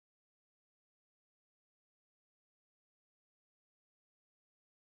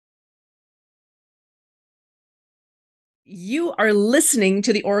You are listening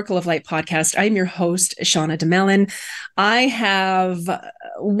to the Oracle of Light podcast. I'm your host, Shauna DeMelon. I have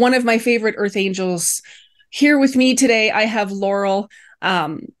one of my favorite Earth angels here with me today. I have Laurel.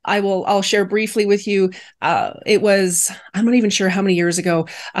 I'll share briefly with you. I'm not even sure how many years ago,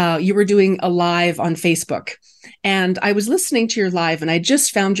 you were doing a live on Facebook. And I was listening to your live and I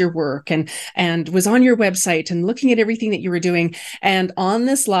just found your work and was on your website and looking at everything that you were doing. And on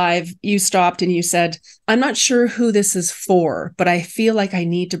this live, you stopped and you said, I'm not sure who this is for, but I feel like I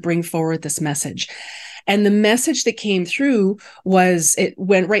need to bring forward this message. And the message that came through it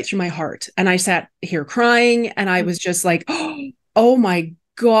went right through my heart. And I sat here crying and I was just like, oh my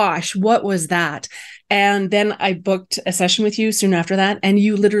gosh, what was that? And then I booked a session with you soon after that. And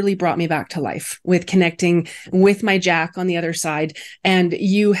you literally brought me back to life with connecting with my Jack on the other side. And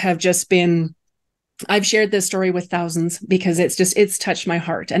you have just been, I've shared this story with thousands because it's touched my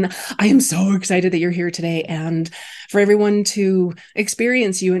heart. And I am so excited that you're here today and for everyone to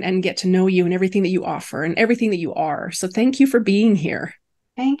experience you and get to know you and everything that you offer and everything that you are. So thank you for being here.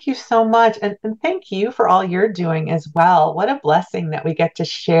 Thank you so much. And thank you for all you're doing as well. What a blessing that we get to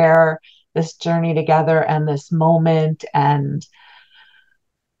share this journey together and this moment and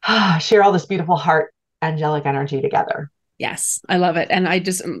share all this beautiful heart, angelic energy together. Yes, I love it. And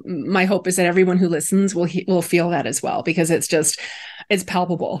my hope is that everyone who listens will feel that as well, because it's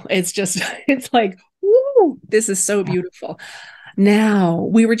palpable. It's like, woo, this is so beautiful. Now,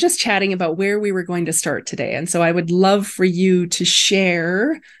 we were just chatting about where we were going to start today. And so I would love for you to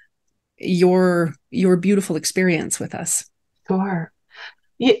share your beautiful experience with us. Sure.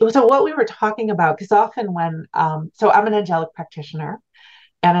 Yeah, so what we were talking about, because often so I'm an angelic practitioner.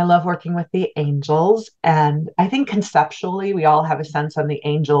 And I love working with the angels. And I think conceptually, we all have a sense on the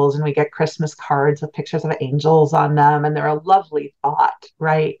angels, and we get Christmas cards with pictures of angels on them. And they're a lovely thought,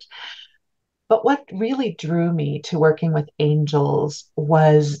 right? But what really drew me to working with angels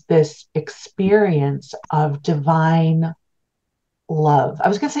was this experience of divine love. I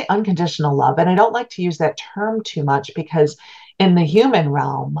was going to say unconditional love. And I don't like to use that term too much because in the human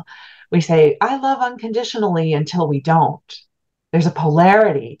realm, we say, I love unconditionally until we don't. There's a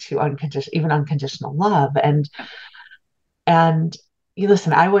polarity to even unconditional love. And you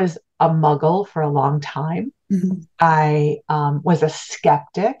listen, I was a muggle for a long time. Mhm. I was a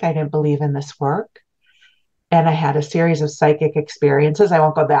skeptic. I didn't believe in this work. And I had a series of psychic experiences. I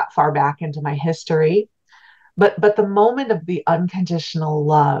won't go that far back into my history. But the moment of the unconditional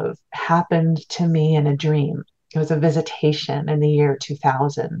love happened to me in a dream. It was a visitation in the year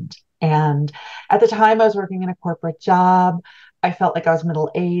 2000. And at the time, I was working in a corporate job. I felt like I was middle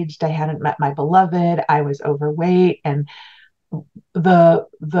aged. I hadn't met my beloved. I was overweight. And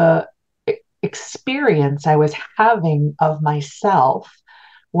the experience I was having of myself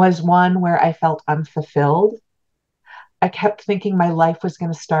was one where I felt unfulfilled. I kept thinking my life was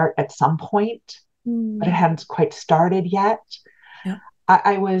going to start at some point, but it Mm. hadn't quite started yet. Yeah.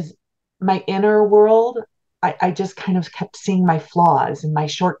 I was my inner world. I just kind of kept seeing my flaws and my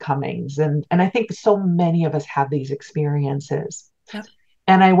shortcomings. And I think so many of us have these experiences. Yeah.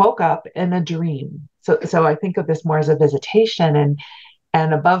 And I woke up in a dream. So I think of this more as a visitation.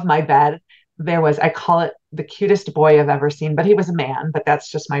 And above my bed, there was, I call it the cutest boy I've ever seen, but he was a man, but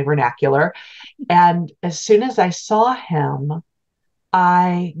that's just my vernacular. And as soon as I saw him,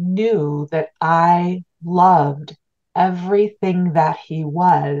 I knew that I loved everything that he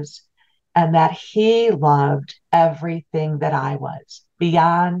was and that he loved everything that I was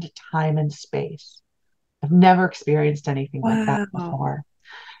beyond time and space. I've never experienced anything like that Wow. before.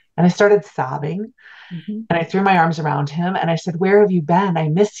 And I started sobbing Mhm. and I threw my arms around him and I said, Where have you been? I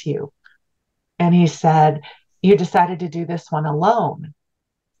miss you. And he said, You decided to do this one alone.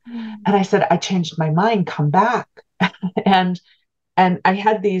 And I said, I changed my mind, come back. and and I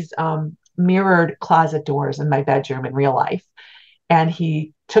had these mirrored closet doors in my bedroom in real life. And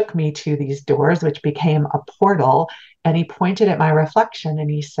he took me to these doors, which became a portal. And he pointed at my reflection and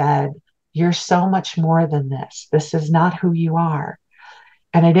he said, You're so much more than this. This is not who you are.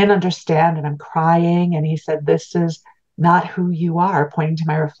 And I didn't understand. And I'm crying. And he said, This is not who you are, pointing to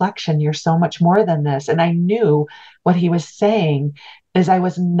my reflection. You're so much more than this. And I knew what he was saying is I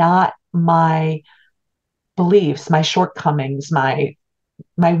was not my beliefs, my shortcomings, my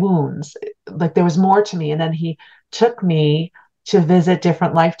wounds. Like there was more to me. And then he took me to visit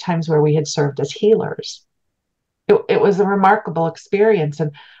different lifetimes where we had served as healers. It was a remarkable experience.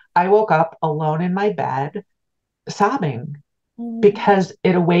 And I woke up alone in my bed, sobbing Mm. because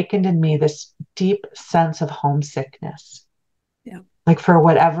it awakened in me this deep sense of homesickness. Yeah. like for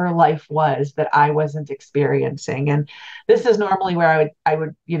whatever life was that I wasn't experiencing. And this is normally where I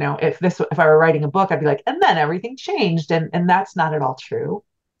would, if I were writing a book, I'd be like, and then everything changed. And that's not at all true,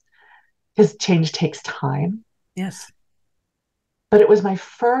 because change takes time. Yes. But it was my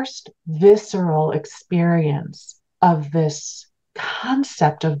first visceral experience of this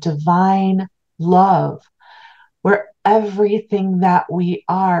concept of divine love, where everything that we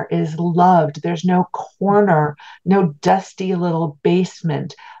are is loved. There's no corner, no dusty little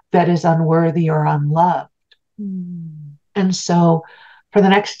basement that is unworthy or unloved. Mm. And so for the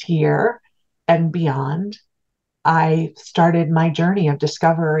next year and beyond, I started my journey of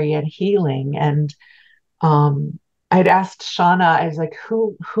discovery and healing. And I'd asked Shauna, I was like,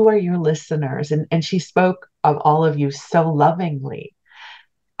 who are your listeners? And she spoke of all of you so lovingly.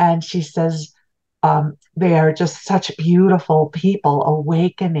 And she says, they are just such beautiful people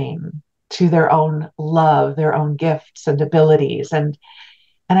awakening to their own love, their own gifts and abilities. And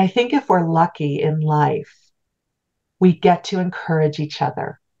I think if we're lucky in life, we get to encourage each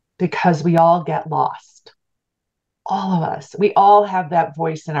other, because we all get lost. All of us, we all have that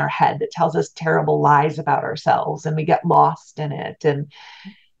voice in our head that tells us terrible lies about ourselves, and we get lost in it. And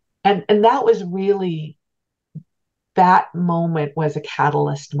that was really, that moment was a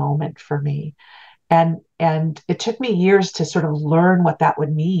catalyst moment for me. And it took me years to sort of learn what that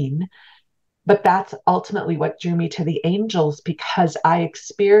would mean. But that's ultimately what drew me to the angels, because I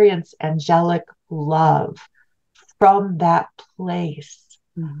experienced angelic love from that place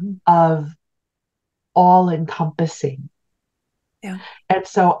of all encompassing. Yeah. And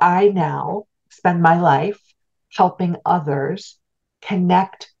so I now spend my life helping others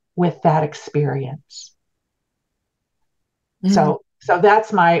connect with that experience. Mm. So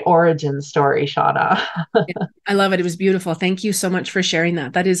that's my origin story, Shauna. I love it. It was beautiful. Thank you so much for sharing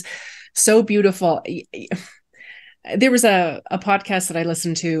that. That is so beautiful. There was a podcast that I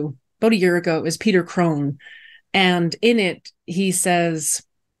listened to about a year ago. It was Peter Crone. And in it, he says,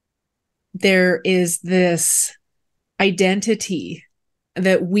 there is this identity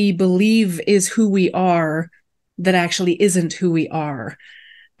that we believe is who we are that actually isn't who we are.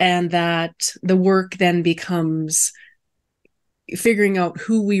 And that the work then becomes figuring out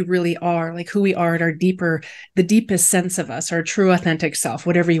who we really are, like who we are at our the deepest sense of us, our true authentic self,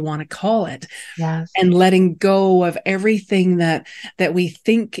 whatever you want to call it. Yes. And letting go of everything that we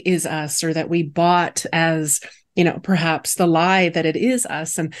think is us, or that we bought as, perhaps the lie that it is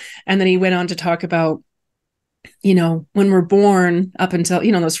us. And then he went on to talk about, when we're born, up until,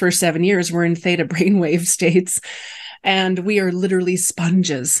 those first 7 years, we're in theta brainwave states. And we are literally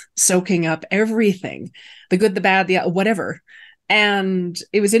sponges soaking up everything, the good, the bad, the whatever. And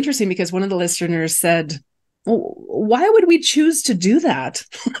it was interesting because one of the listeners said, well, why would we choose to do that?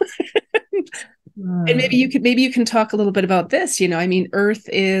 And maybe you can talk a little bit about this. Earth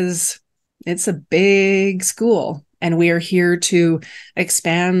it's a big school, and we are here to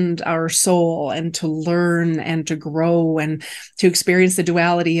expand our soul and to learn and to grow and to experience the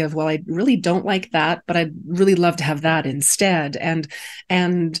duality of, well, I really don't like that, but I'd really love to have that instead. And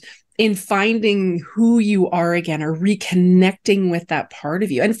in finding who you are again, or reconnecting with that part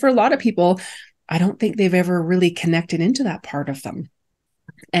of you. And for a lot of people, I don't think they've ever really connected into that part of them.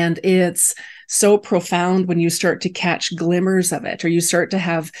 And it's so profound when you start to catch glimmers of it, or you start to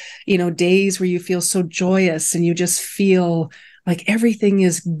have, days where you feel so joyous and you just feel like everything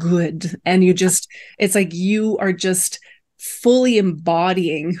is good. And it's like you are just fully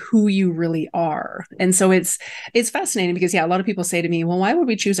embodying who you really are. And so it's fascinating because, a lot of people say to me, well, why would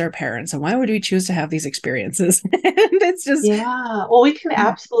we choose our parents? And why would we choose to have these experiences? And it's just, well, we can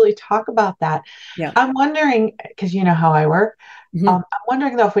absolutely talk about that. Yeah. I'm wondering, because you know how I work. I'm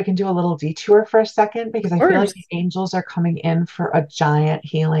wondering though if we can do a little detour for a second, because I feel like the angels are coming in for a giant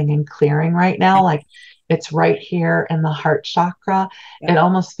healing and clearing right now. Like it's right here in the heart chakra. It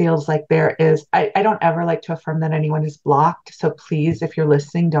almost feels like there is, I don't ever like to affirm that anyone is blocked. So please, if you're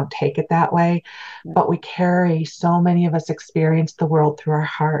listening, don't take it that way. But we carry, so many of us experience the world through our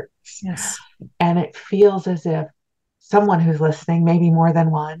hearts. Yes. And it feels as if someone who's listening, maybe more than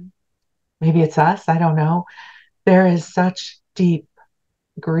one, maybe it's us, I don't know. There is such deep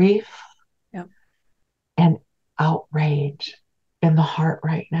grief and outrage in the heart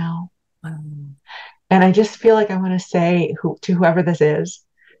right now. And I just feel like I want to say to whoever this is,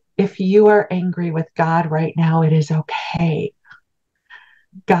 if you are angry with God right now, it is okay.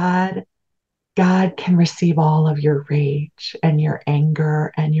 God can receive all of your rage and your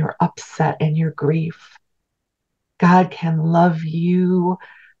anger and your upset and your grief. God can love you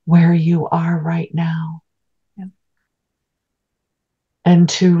where you are right now. And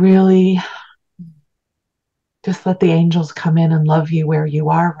to really Just let the angels come in and love you where you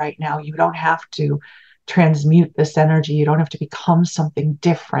are right now. You don't have to transmute this energy. You don't have to become something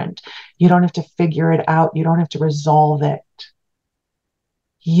different. You don't have to figure it out. You don't have to resolve it.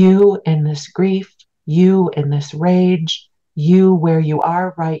 You in this grief, you in this rage, you where you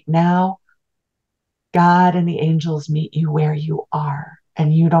are right now, God and the angels meet you where you are,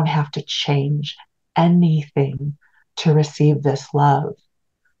 and you don't have to change anything to receive this love.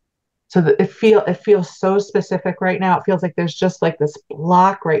 So that it feels so specific right now. It feels like there's just like this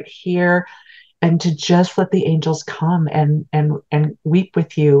block right here, and to just let the angels come and weep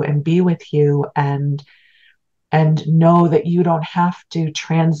with you and be with you and know that you don't have to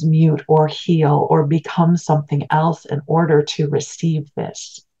transmute or heal or become something else in order to receive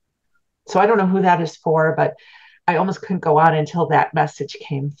this. So I don't know who that is for, but I almost couldn't go on until that message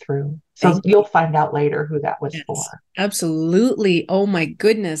came through. So you'll find out later who that was for. Absolutely. Oh my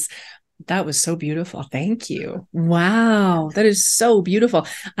goodness. That was so beautiful. Thank you. Wow. That is so beautiful.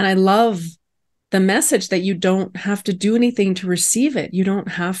 And I love the message that you don't have to do anything to receive it. You don't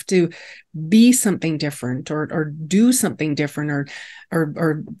have to be something different or do something different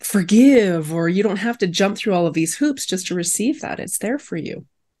or forgive, or you don't have to jump through all of these hoops just to receive that. It's there for you.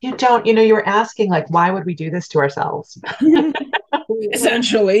 You don't, you were asking, like, why would we do this to ourselves?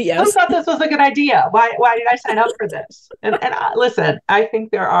 Essentially, yes. Who thought this was a good idea? Why did I sign up for this? And listen, I think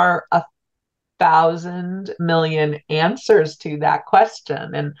there are 1,000 million answers to that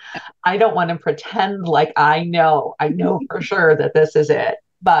question. And I don't want to pretend like I know for sure that this is it,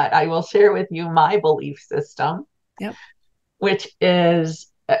 but I will share with you my belief system, yep. which is,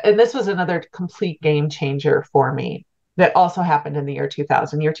 and this was another complete game changer for me that also happened in the year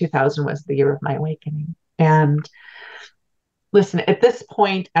 2000. Year 2000 was the year of my awakening. And listen, at this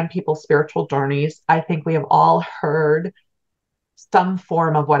point on people's spiritual journeys, I think we have all heard some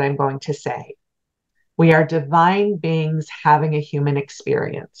form of what I'm going to say. We are divine beings having a human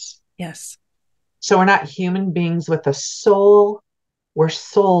experience. Yes. So we're not human beings with a soul. We're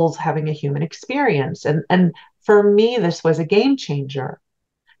souls having a human experience. And for me, this was a game changer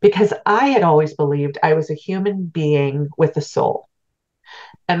because I had always believed I was a human being with a soul.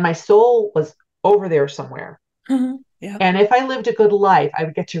 And my soul was over there somewhere. Mm-hmm. Yeah. And if I lived a good life, I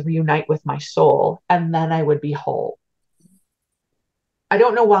would get to reunite with my soul, and then I would be whole. I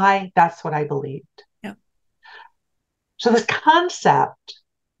don't know why. That's what I believed. Yeah. So this concept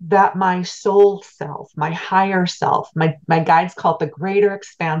that my soul self, my higher self, my guides call it the greater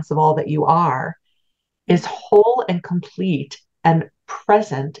expanse of all that you are, is whole and complete and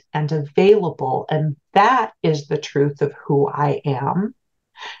present and available. And that is the truth of who I am.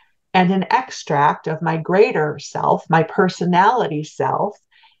 And an extract of my greater self, my personality self,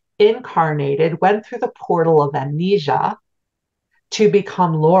 incarnated, went through the portal of amnesia to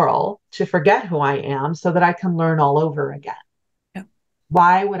become Laurel, to forget who I am so that I can learn all over again. Yeah.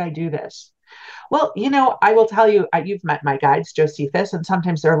 Why would I do this? Well, I will tell you, you've met my guides, Josephus, and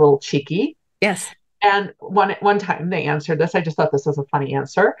sometimes they're a little cheeky. Yes. And one time they answered this. I just thought this was a funny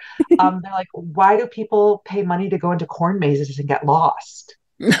answer. They're like, why do people pay money to go into corn mazes and get lost?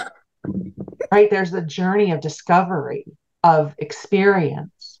 Right? There's the journey of discovery, of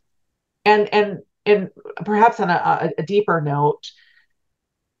experience. And perhaps on a deeper note,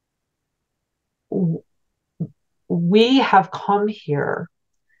 we have come here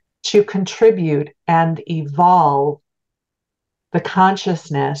to contribute and evolve the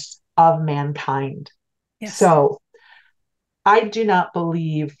consciousness of mankind. Yes. So I do not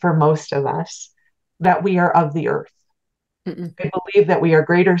believe, for most of us, that we are of the earth. Mm-mm. I believe that we are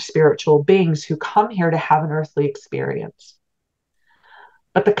greater spiritual beings who come here to have an earthly experience.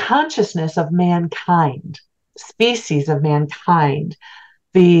 But the consciousness of mankind, species of mankind,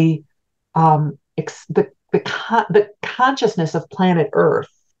 the consciousness of planet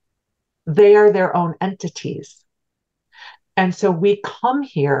Earth, they are their own entities. And so we come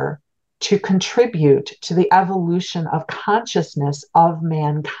here to contribute to the evolution of consciousness of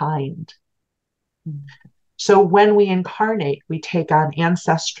mankind. Mm-hmm. So when we incarnate, we take on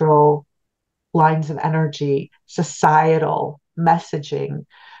ancestral lines of energy, societal messaging.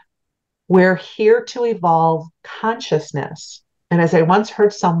 We're here to evolve consciousness. And as I once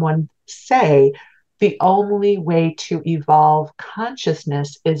heard someone say, the only way to evolve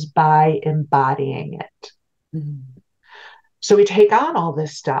consciousness is by embodying it. Mm-hmm. So we take on all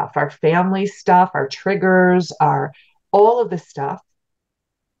this stuff, our family stuff, our triggers, all of this stuff.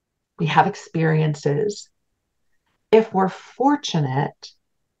 We have experiences. If we're fortunate,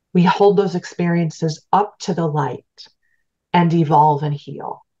 we hold those experiences up to the light and evolve and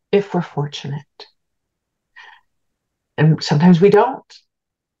heal, if we're fortunate. And sometimes we don't.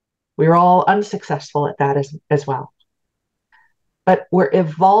 We were all unsuccessful at that as well. But we're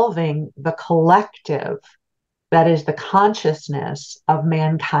evolving the collective that is the consciousness of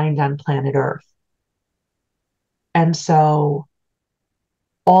mankind on planet Earth. And so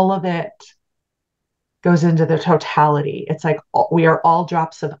all of it goes into the totality. It's like we are all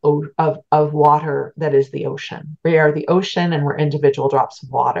drops of water that is the ocean. We are the ocean and we're individual drops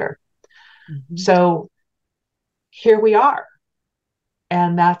of water. Mm-hmm. So here we are.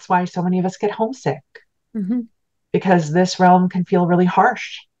 And that's why so many of us get homesick, mm-hmm. because this realm can feel really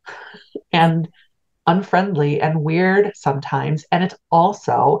harsh and unfriendly and weird sometimes. And it's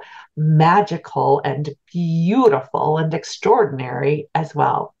also magical and beautiful and extraordinary as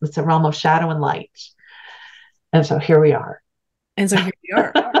well. It's a realm of shadow and light. And so here we are. And so here we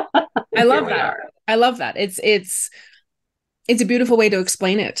are. I love that. I love that. It's a beautiful way to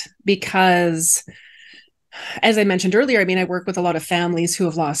explain it, because as I mentioned earlier, I mean, I work with a lot of families who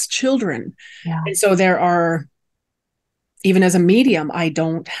have lost children. Yeah. And so there are, even as a medium, I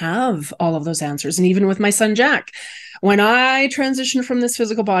don't have all of those answers. And even with my son, Jack, when I transition from this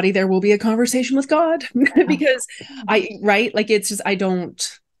physical body, there will be a conversation with God because it's just, I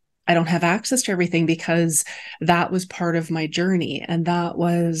don't have access to everything, because that was part of my journey. And that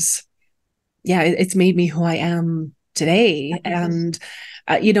was, it's made me who I am today. And,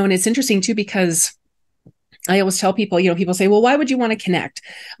 and it's interesting too, because I always tell people, people say, well, why would you want to connect?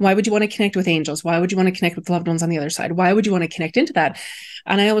 Why would you want to connect with angels? Why would you want to connect with loved ones on the other side? Why would you want to connect into that?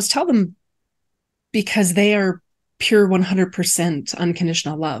 And I always tell them, because they are pure 100%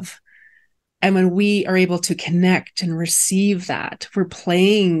 unconditional love. And when we are able to connect and receive that, we're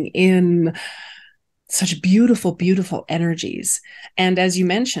playing in such beautiful, beautiful energies. And as you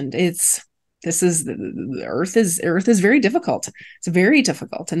mentioned, Earth is very difficult. It's very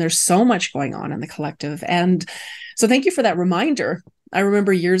difficult. And there's so much going on in the collective. And so thank you for that reminder. I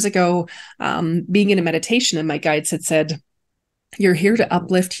remember years ago being in a meditation, and my guides had said, "You're here to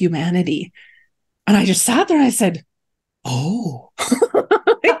uplift humanity." And I just sat there and I said, "Oh."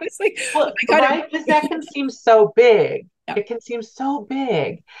 It was like, well, right? Because that can seem so big. Yeah. It can seem so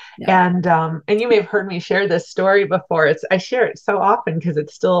big. Yeah. And you may have heard me share this story before. I share it so often because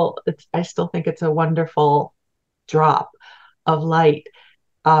I still think it's a wonderful drop of light.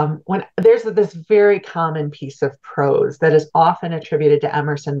 When there's this very common piece of prose that is often attributed to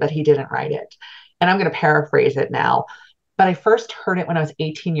Emerson, but he didn't write it. And I'm going to paraphrase it now. But I first heard it when I was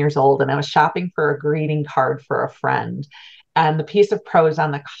 18 years old, and I was shopping for a greeting card for a friend. And the piece of prose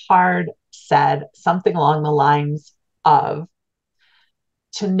on the card said something along the lines of,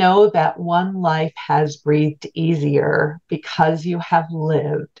 "To know that one life has breathed easier because you have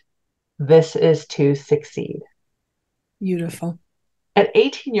lived, this is to succeed." Beautiful. At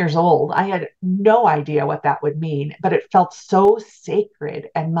 18 years old, I had no idea what that would mean, but it felt so sacred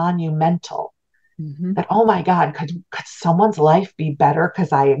and monumental. Mm-hmm. That, oh my God, could someone's life be better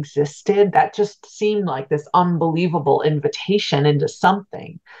because I existed? That just seemed like this unbelievable invitation into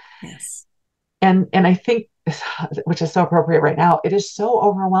something. Yes. And I think, which is so appropriate right now, it is so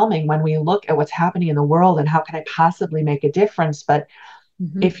overwhelming when we look at what's happening in the world and how can I possibly make a difference? But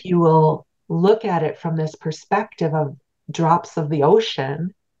mm-hmm. if you will look at it from this perspective of drops of the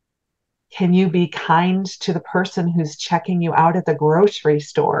ocean, can you be kind to the person who's checking you out at the grocery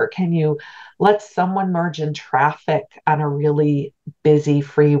store? Can you let someone merge in traffic on a really busy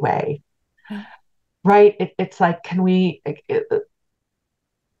freeway? Yeah. Right? It's like, can we...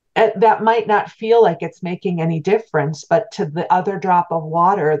 that might not feel like it's making any difference, but to the other drop of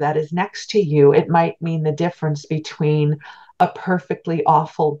water that is next to you, it might mean the difference between a perfectly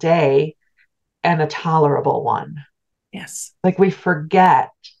awful day and a tolerable one. Yes. Like we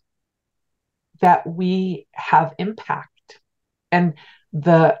forget that we have impact, and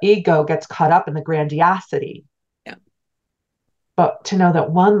the ego gets caught up in the grandiosity. Yeah. But to know that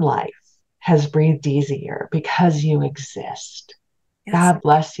one life has breathed easier because you exist. Yes. God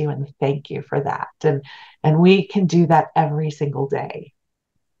bless you and thank you for that. And we can do that every single day.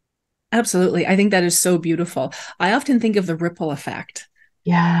 Absolutely. I think that is so beautiful. I often think of the ripple effect.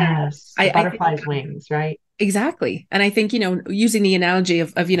 Yes. The butterfly's wings, right? Exactly. And I think, using the analogy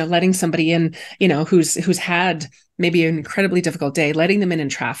of letting somebody in, who's had maybe an incredibly difficult day, letting them in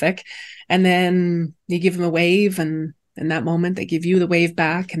traffic, and then you give them a wave, and in that moment they give you the wave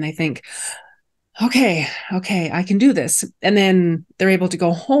back, and they think, okay, I can do this. And then they're able to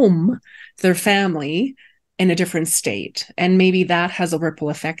go home to their family in a different state. And maybe that has a ripple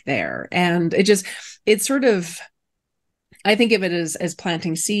effect there. And it's sort of, I think of it as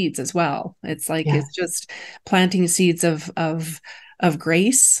planting seeds as well. It's like, yes. It's just planting seeds of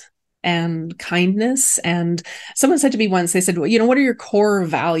grace and kindness. And someone said to me once, they said, well, what are your core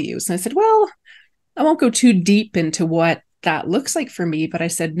values? And I said, well, I won't go too deep into what that looks like for me, but I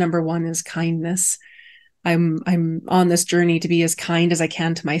said, number one is kindness. I'm on this journey to be as kind as I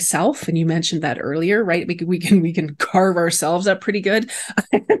can to myself. And you mentioned that earlier, right? We can carve ourselves up pretty good.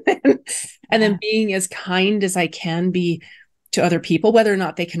 And then being as kind as I can be to other people, whether or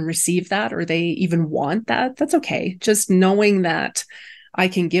not they can receive that or they even want that, that's okay. Just knowing that I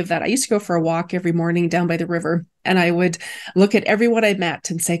can give that. I used to go for a walk every morning down by the river, and I would look at everyone I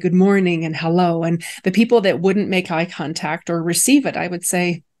met and say good morning and hello. And the people that wouldn't make eye contact or receive it, I would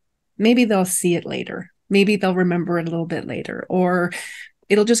say, maybe they'll see it later. Maybe they'll remember it a little bit later, or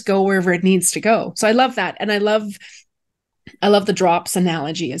it'll just go wherever it needs to go. So I love that. And I love the drops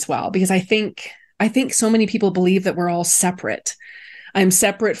analogy as well, because I think so many people believe that we're all separate. I'm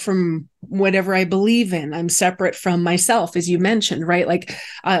separate from whatever I believe in. I'm separate from myself, as you mentioned, right? Like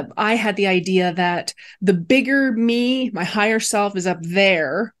I had the idea that the bigger me, my higher self, is up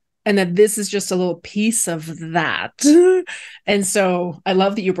there, and that this is just a little piece of that. And so I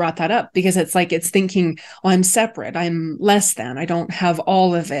love that you brought that up, because it's like, it's thinking, oh, I'm separate. I'm less than. I don't have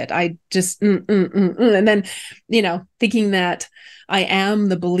all of it. I just, And then, thinking that I am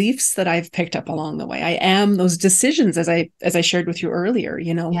the beliefs that I've picked up along the way. I am those decisions, as I shared with you earlier,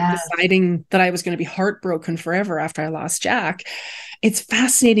 Yes. deciding that I was going to be heartbroken forever after I lost Jack. It's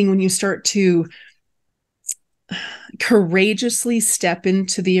fascinating when you start to courageously step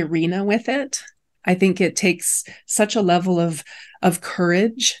into the arena with it. I think it takes such a level of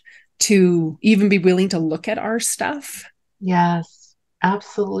courage to even be willing to look at our stuff. Yes,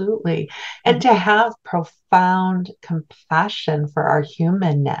 absolutely. And to have profound compassion for our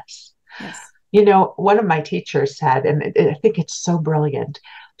humanness. Yes. One of my teachers said, and I think it's so brilliant,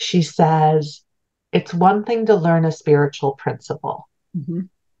 she says, it's one thing to learn a spiritual principle. Mm-hmm.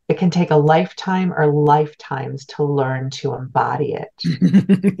 It can take a lifetime or lifetimes to learn to embody it.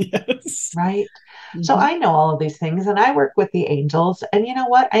 Yes. Right? Mm-hmm. So I know all of these things, and I work with the angels. And you know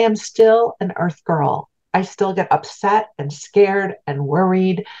what? I am still an earth girl. I still get upset and scared and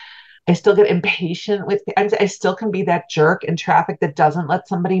worried. I still get impatient I still can be that jerk in traffic that doesn't let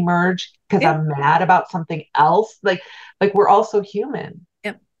somebody merge because Yep. I'm mad about something else. Like we're also human.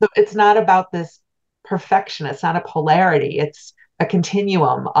 Yep. So it's not about this perfection. It's not a polarity. It's a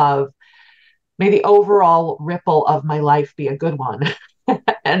continuum of, may the overall ripple of my life be a good one.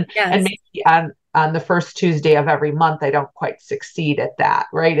 and Yes. maybe on the first Tuesday of every month, I don't quite succeed at that,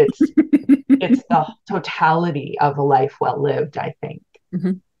 right? It's the totality of a life well lived, I think.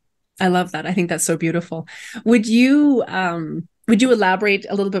 Mm-hmm. I love that. I think that's so beautiful. Would you elaborate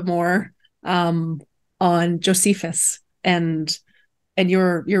a little bit more on Josephus and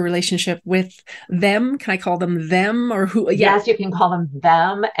your relationship with them? Can I call them them, or who? Yeah. Yes, you can call them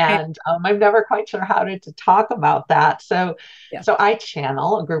them. Okay. And I'm never quite sure how to talk about that. So, Yeah. so I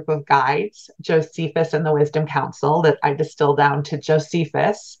channel a group of guides, Josephus and the Wisdom Council, that I distill down to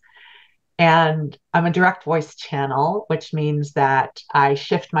Josephus. And I'm a direct voice channel, which means that I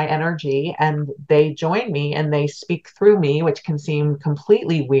shift my energy and they join me and they speak through me, which can seem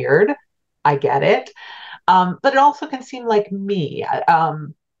completely weird. I get it. But it also can seem like me.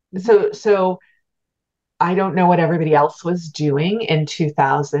 So I don't know what everybody else was doing in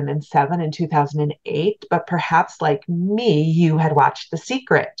 2007 and 2008, but perhaps like me, you had watched The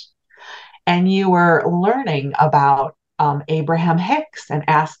Secret and you were learning about Abraham Hicks and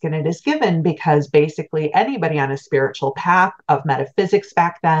Ask and It Is Given, because basically anybody on a spiritual path of metaphysics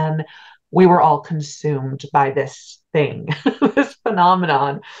back then, we were all consumed by this thing, this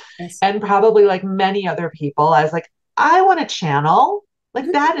phenomenon. Yes. And probably like many other people, I was like, I want to channel.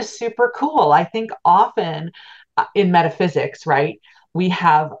 Like that is super cool. I think often in metaphysics, right, we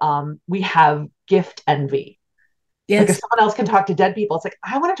have gift envy. Like if Yes. someone else can talk to dead people, it's like,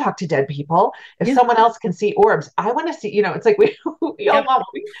 I want to talk to dead people. If Yeah. someone else can see orbs, I want to see, it's like we all Yep. want,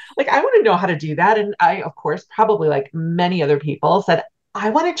 like, I want to know how to do that. And I, of course, probably like many other people said,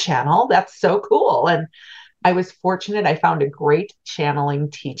 I want to channel. That's so cool. And I was fortunate. I found a great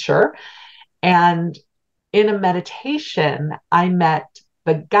channeling teacher. And in a meditation, I met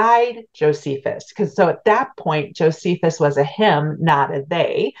the guide Josephus. Because so at that point, Josephus was a him, not a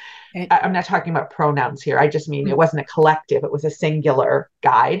they. Okay. I'm not talking about pronouns here. I just mean it wasn't a collective, it was a singular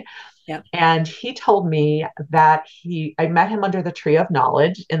guide. Yeah. And he told me that I met him under the tree of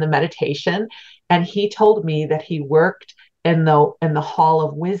knowledge in the meditation. And he told me that he worked in the hall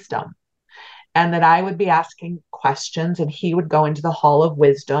of wisdom and that I would be asking questions and he would go into the hall of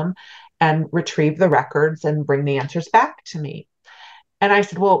wisdom and retrieve the records and bring the answers back to me. And I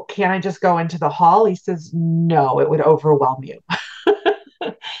said, well, can't I just go into the hall? He says, no, it would overwhelm you.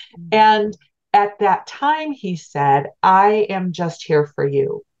 And at that time, he said, I am just here for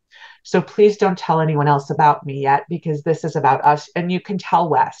you. So please don't tell anyone else about me yet, because this is about us. And you can tell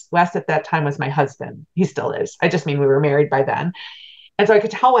Wes. Wes at that time was my husband. He still is. I just mean we were married by then. And so I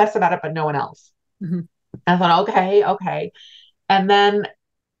could tell Wes about it, but no one else. Mm-hmm. I thought, okay, okay. And then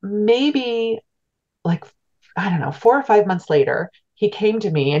maybe like, I don't know, 4 or 5 months later, he came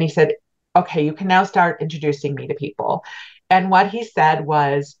to me and he said, okay, you can now start introducing me to people. And what he said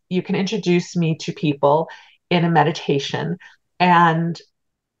was, you can introduce me to people in a meditation. And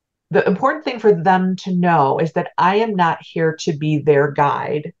the important thing for them to know is that I am not here to be their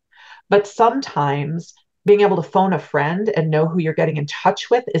guide, but sometimes being able to phone a friend and know who you're getting in touch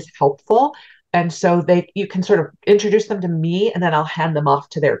with is helpful. And so you can sort of introduce them to me, and then I'll hand them off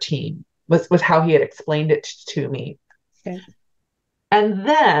to their team, was how he had explained it to me. Okay. And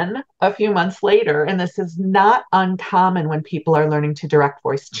then a few months later, and this is not uncommon when people are learning to direct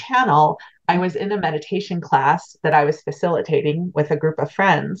voice channel, I was in a meditation class that I was facilitating with a group of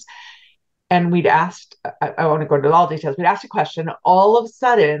friends. And we'd asked, I want to go into all details, we'd asked a question. All of a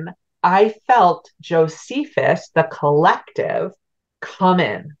sudden, I felt Josephus, the collective, come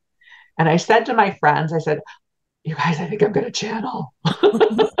in. And I said to my friends, I said, you guys, I think I'm going to channel.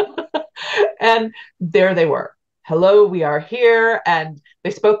 And there they were. Hello, we are here. And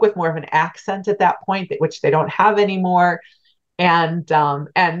they spoke with more of an accent at that point, which they don't have anymore. And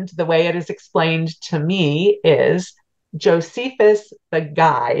the way it is explained to me is Josephus, the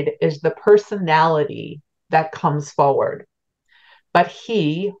guide, is the personality that comes forward. But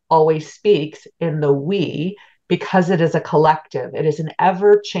he always speaks in the we, because it is a collective. It is an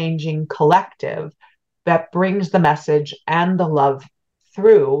ever-changing collective that brings the message and the love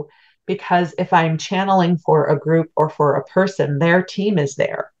through. Because if I'm channeling for a group or for a person, their team is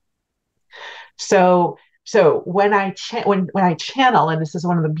there. So when I channel, and this is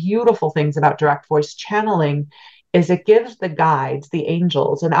one of the beautiful things about direct voice channeling, is it gives the guides, the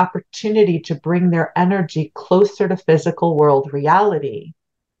angels, an opportunity to bring their energy closer to physical world reality,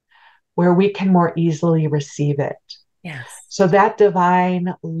 where we can more easily receive it. Yes. So that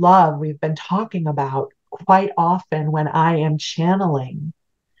divine love we've been talking about, quite often when I am channeling,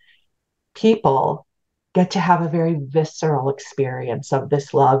 people get to have a very visceral experience of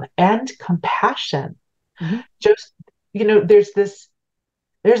this love and compassion. Mm-hmm. Just, there's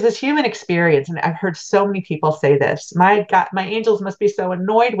this human experience, and I've heard so many people say this. My God, my angels must be so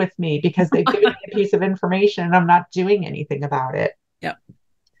annoyed with me because they've given me a piece of information and I'm not doing anything about it. Yep.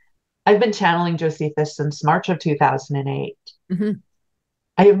 I've been channeling Josephus since March of 2008. Mm-hmm.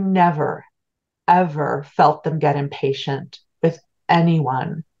 I have never, ever felt them get impatient with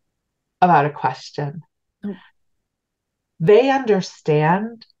anyone about a question. Oh. They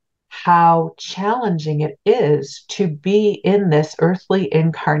understand how challenging it is to be in this earthly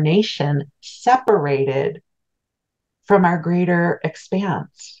incarnation, separated from our greater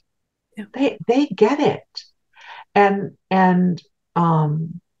expanse. Yeah. They get it. And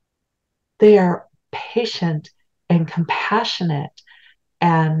they are patient and compassionate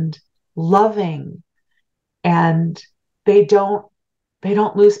and loving, and they don't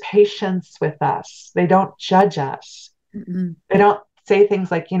lose patience with us. They don't judge us. Mm-mm. They don't say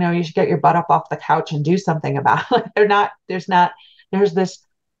things like, you should get your butt up off the couch and do something about it. There's this,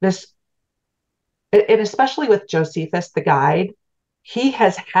 and especially with Josephus, the guide, he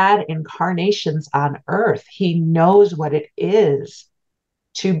has had incarnations on earth. He knows what it is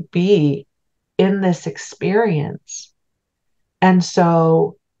to be in this experience. And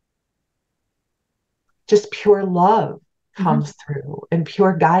so just pure love comes through, and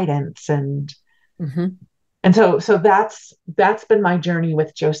pure guidance. And so that's been my journey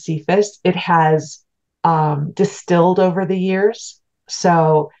with Josephus. It has distilled over the years.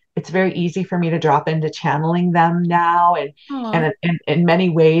 So it's very easy for me to drop into channeling them now. And in many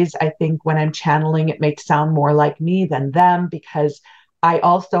ways, I think when I'm channeling, it makes sound more like me than them, because I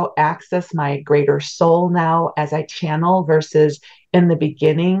also access my greater soul now as I channel, versus in the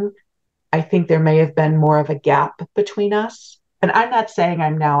beginning, I think there may have been more of a gap between us. And I'm not saying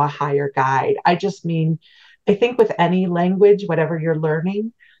I'm now a higher guide. I just mean, I think with any language, whatever you're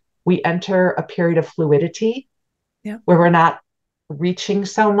learning, we enter a period of fluidity, where we're not reaching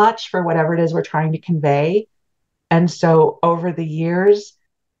so much for whatever it is we're trying to convey. And so over the years,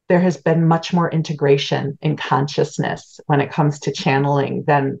 there has been much more integration in consciousness when it comes to channeling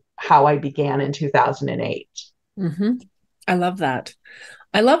than how I began in 2008. Mm-hmm. I love that.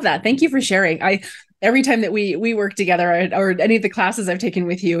 Thank you for sharing. Every time that we work together, or any of the classes I've taken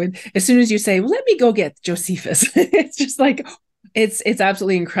with you, and as soon as you say, well, let me go get Josephus, it's just like, it's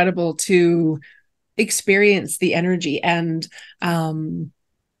absolutely incredible to experience the energy. And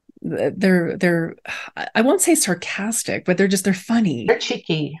they're I won't say sarcastic, but they're funny. They're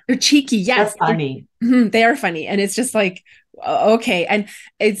cheeky. They're cheeky. They're Yes, funny. they are funny, and it's just like okay. And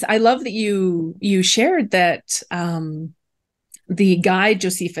it's I love that you shared that the guide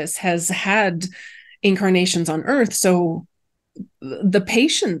Josephus has had incarnations on Earth, so the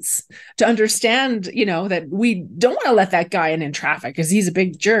patience to understand, that we don't want to let that guy in traffic because he's a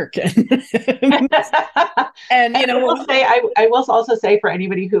big jerk. and, and And I will also say for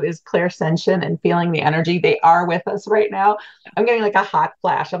anybody who is clairsentient and feeling the energy, they are with us right now. I'm getting like a hot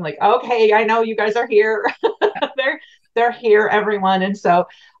flash. I'm like, okay, I know you guys are here. they're they're here, everyone. And so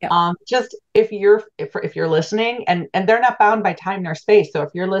yeah, just if you're listening, and they're not bound by time nor space. So if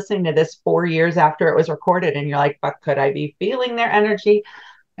you're listening to this 4 years after it was recorded and you're like, but could I be feeling their energy?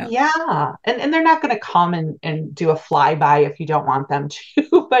 yeah, Yeah. And they're not going to come and do a flyby if you don't want them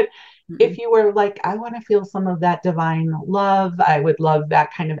to. But if you were like, I want to feel some of that divine love, I would love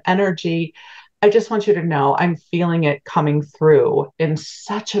that kind of energy. I just want you to know I'm feeling it coming through in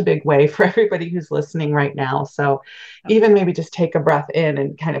such a big way for everybody who's listening right now. So even maybe just take a breath in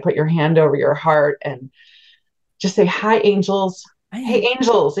and kind of put your hand over your heart and just say, hi, angels. Hey,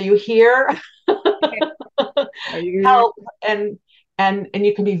 angels, are you here? are you here? Help. And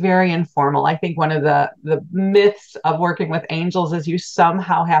you can be very informal. I think one of the myths of working with angels is you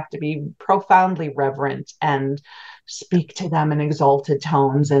somehow have to be profoundly reverent and speak to them in exalted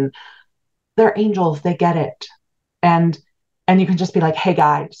tones. And they're angels, they get it. And you can just be like, hey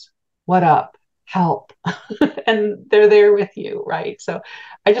guys, what up? Help. And they're there with you, right? So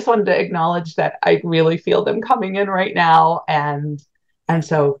I just wanted to acknowledge that I really feel them coming in right now. And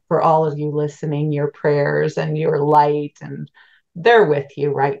so for all of you listening, your prayers and your light, and they're with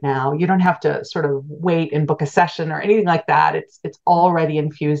you right now. You don't have to sort of wait and book a session or anything like that. It's already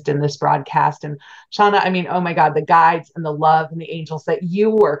infused in this broadcast. And Shauna, I mean, oh my God, the guides and the love and the angels that you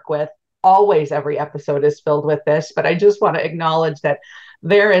work with, always every episode is filled with this. But I just want to acknowledge that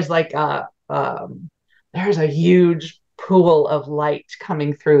there is like there's a huge pool of light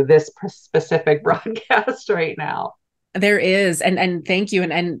coming through this specific broadcast right now. There is, and thank you,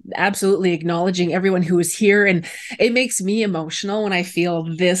 and absolutely acknowledging everyone who is here. And it makes me emotional when I feel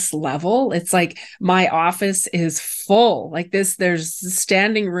this level. It's like my office is full, like this, there's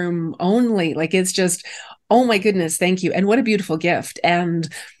standing room only. Like it's just, oh my goodness, thank you. And what a beautiful gift. And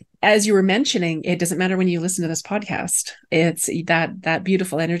as you were mentioning, it doesn't matter when you listen to this podcast. It's that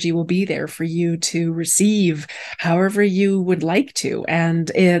beautiful energy will be there for you to receive however you would like to.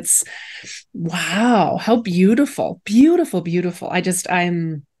 And it's wow, how beautiful, beautiful, beautiful. I just,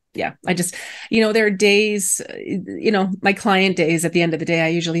 there are days, my client days at the end of the day, I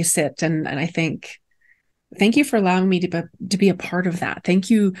usually sit and I think, thank you for allowing me to be a part of that. Thank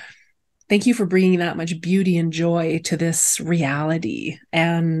you. Thank you for bringing that much beauty and joy to this reality.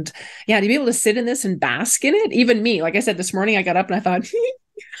 And yeah, to be able to sit in this and bask in it, even me, like I said, this morning I got up and I thought,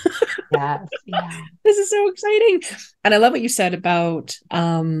 Yes, yeah. this is so exciting. And I love what you said about,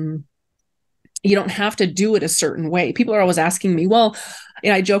 you don't have to do it a certain way. People are always asking me, well,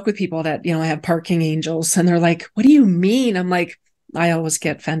 I joke with people that, I have parking angels and they're like, what do you mean? I'm like, I always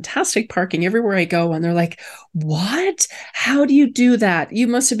get fantastic parking everywhere I go. And they're like, what? How do you do that? You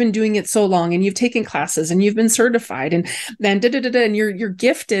must have been doing it so long and you've taken classes and you've been certified and then and you're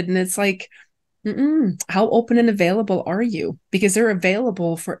gifted. And it's like, how open and available are you? Because they're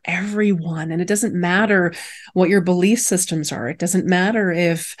available for everyone. And it doesn't matter what your belief systems are. It doesn't matter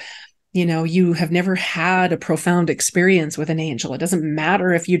if you have never had a profound experience with an angel. It doesn't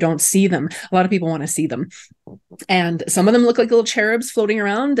matter if you don't see them. A lot of people want to see them. And some of them look like little cherubs floating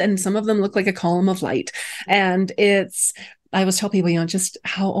around, and some of them look like a column of light. And I always tell people, just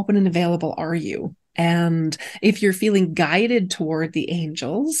how open and available are you? And if you're feeling guided toward the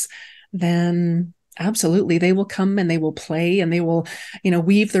angels, then absolutely, they will come and they will play and they will,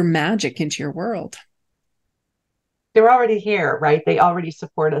 weave their magic into your world. They're already here, right? They already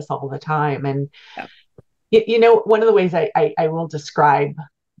support us all the time. And, yeah. one of the ways I will describe,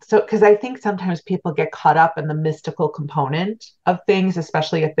 so, because I think sometimes people get caught up in the mystical component of things,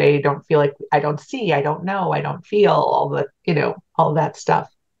 especially if they don't feel like I don't see, I don't know, I don't feel all that stuff.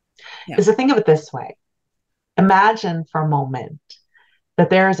 Yeah. Is to think of it this way. Imagine for a moment that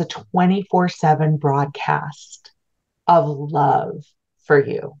there is a 24/7 broadcast of love for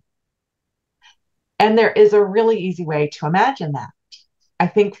you. And there is a really easy way to imagine that. I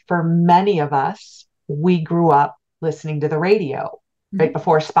think for many of us, we grew up listening to the radio, right,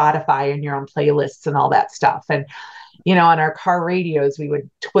 before Spotify and your own playlists and all that stuff. And, on our car radios, we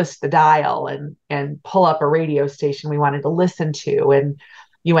would twist the dial and pull up a radio station we wanted to listen to. And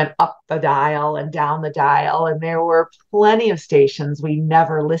You went up the dial and down the dial, and there were plenty of stations we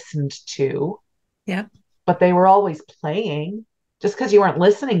never listened to, Yeah. but they were always playing. Just because you weren't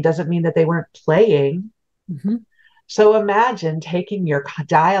listening doesn't mean that they weren't playing. Mm-hmm. So imagine taking your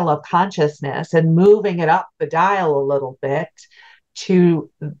dial of consciousness and moving it up the dial a little bit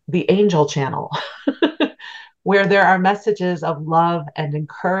to the angel channel, where there are messages of love and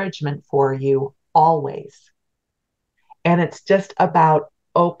encouragement for you always. And it's just about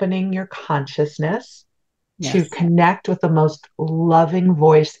opening your consciousness to Yes. connect with the most loving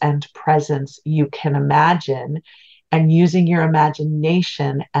voice and presence you can imagine, and using your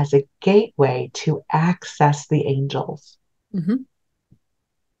imagination as a gateway to access the angels. Mm-hmm.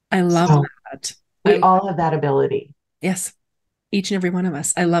 I love So that. we all have that ability. Yes. Each and every one of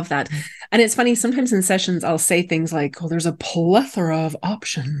us. I love that. And it's funny, sometimes in sessions, I'll say things like, oh, there's a plethora of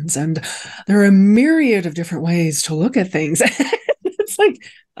options and there are a myriad of different ways to look at things. It's like,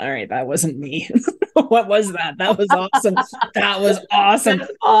 all right, that wasn't me. What was that? That was awesome. That was awesome.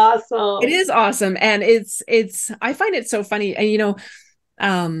 That's It awesome. is awesome. And I find it so funny. And,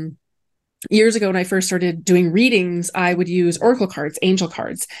 um, years ago when I first started doing readings, I would use oracle cards, angel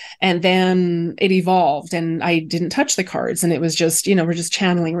cards, and then it evolved and I didn't touch the cards. And it was just, we're just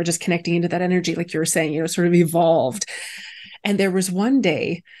channeling, we're just connecting into that energy, like you were saying, sort of evolved. And there was one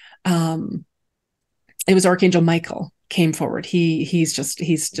day, it was Archangel Michael came forward. He's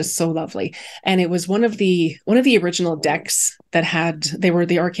just so lovely. And it was one of the original decks that they were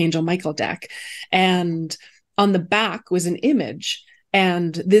the Archangel Michael deck. And on the back was an image.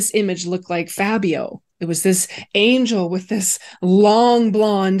 And this image looked like Fabio. It was this angel with this long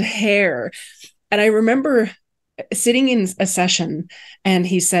blonde hair. And I remember sitting in a session and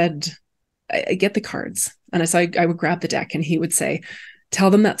he said, I get the cards. And I would grab the deck and he would say, tell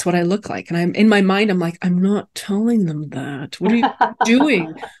them that's what I look like. And I'm in my mind, I'm like, I'm not telling them that. What are you doing?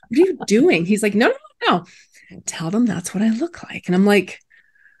 What are you doing? He's like, no. Tell them that's what I look like. And I'm like,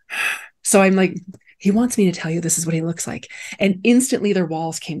 so I'm like, he wants me to tell you this is what he looks like. And instantly their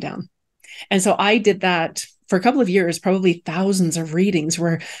walls came down. And so I did that for a couple of years, probably thousands of readings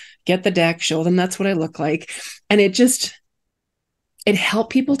where get the deck, show them that's what I look like. And it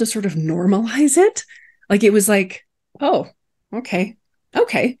helped people to sort of normalize it. Like it was like, oh, okay.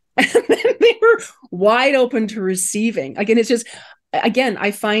 And then they were wide open to receiving. Again,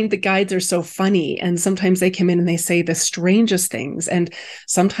 I find the guides are so funny. And sometimes they come in and they say the strangest things. And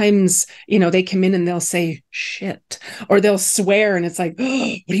sometimes, they come in and they'll say shit, or they'll swear. And it's like,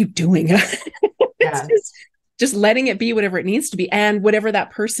 oh, what are you doing? It's Yeah. just letting it be whatever it needs to be and whatever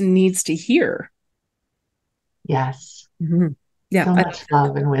that person needs to hear. Yes. Mm-hmm. Yeah. So much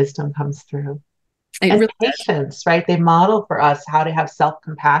love and wisdom comes through. It And really does. patience, right? They model for us how to have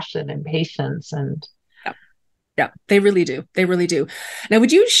self-compassion and patience. And Yeah. Yeah, they really do. They really do. Now,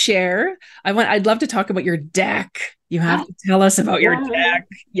 would you share? I'd love to talk about your deck. You have to tell us about your yeah. deck.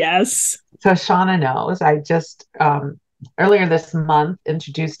 Yes. So Shauna knows I just earlier this month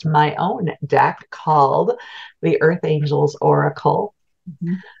introduced my own deck called the Earth Angels Oracle.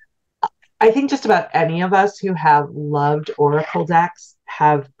 Mm-hmm. I think just about any of us who have loved Oracle decks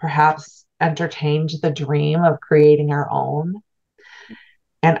have perhaps entertained the dream of creating our own.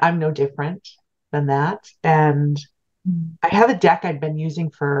 And I'm no different than that. And I have a deck I've been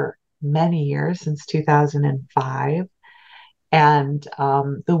using for many years, since 2005. And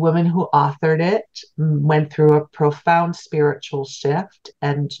the woman who authored it went through a profound spiritual shift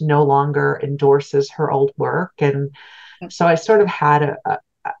and no longer endorses her old work. And so I sort of had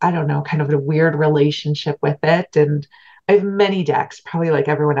I don't know, kind of a weird relationship with it. And I have many decks, probably like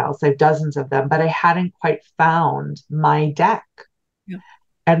everyone else. I have dozens of them, but I hadn't quite found my deck. Yeah.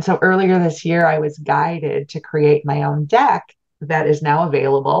 And so earlier this year, I was guided to create my own deck that is now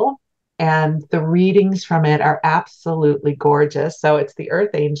available. And the readings from it are absolutely gorgeous. So it's the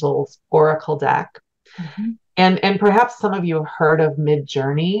Earth Angels Oracle deck. Mm-hmm. And perhaps some of you have heard of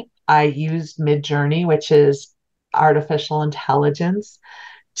Midjourney. I used Midjourney, which is artificial intelligence,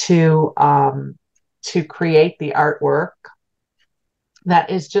 to create the artwork that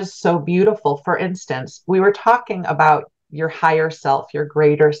is just so beautiful. For instance, we were talking about your higher self, your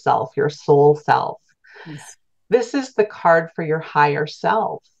greater self, your soul self. Yes. This is the card for your higher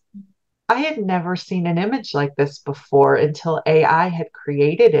self. I had never seen an image like this before until AI had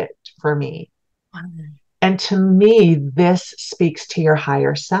created it for me. Wow. And to me, this speaks to your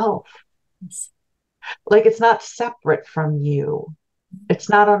higher self. Yes. Like it's not separate from you. It's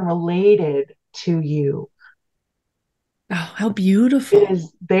not unrelated to you. Oh, how It beautiful.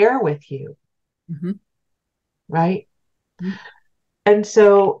 is there with you, Mm-hmm. right? Mm-hmm. And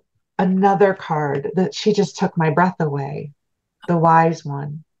so another card that she just took my breath away. the wise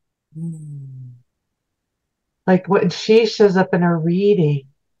one. Mm. Like when she shows up in a reading,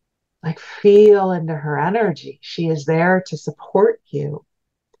 like feel into her energy. She is there to support you.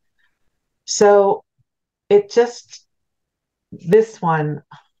 So it just, this one,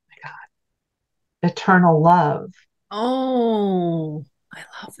 oh my God, eternal love. Oh, I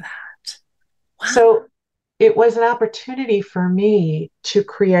love that. Wow. So it was an opportunity for me to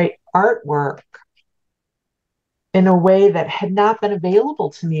create artwork in a way that had not been available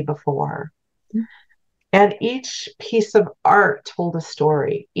to me before. And each piece of art told a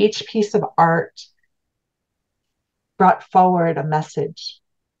story. Each piece of art brought forward a message.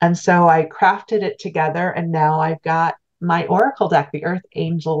 And so I crafted it together, and now I've got my oracle deck, the Earth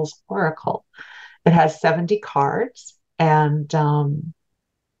Angels Oracle. It has 70 cards. And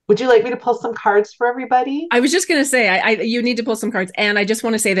would you like me to pull some cards for everybody? I was just going to say, you need to pull some cards, and I just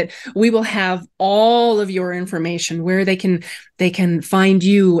want to say that we will have all of your information where they can find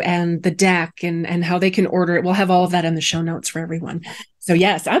you and the deck and how they can order it. We'll have all of that in the show notes for everyone. So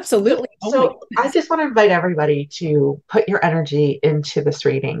yes, absolutely. Oh my So I goodness. just want to invite everybody to put your energy into this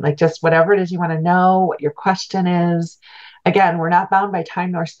reading, like just whatever it is you want to know, what your question is. Again, we're not bound by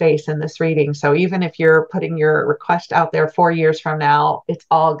time nor space in this reading. So even if you're putting your request out there 4 years from now, it's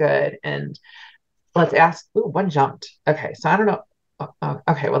all good. And let's ask. Ooh, one jumped. Okay, so I don't know.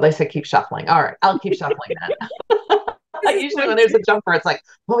 Okay, well, they said keep shuffling. All right, I'll keep shuffling then. This is Usually so when there's a jumper, it's like,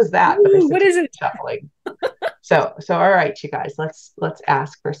 what was that? But they Ooh, said what to is keep it? shuffling. So all right, you guys, let's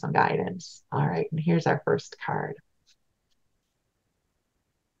ask for some guidance. All right, and here's our first card.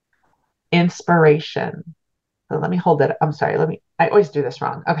 Inspiration. So let me hold it. I'm sorry. I always do this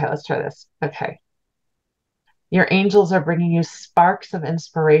wrong. Okay, let's try this. Okay. Your angels are bringing you sparks of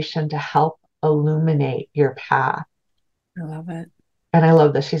inspiration to help illuminate your path. I love it. And I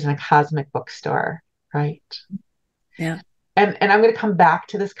love this. She's in a cosmic bookstore, right? Yeah. And I'm going to come back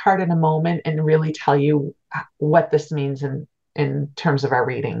to this card in a moment and really tell you what this means in terms of our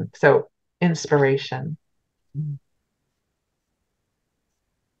reading. So, inspiration,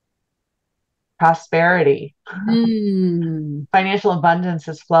 prosperity, Mm, financial abundance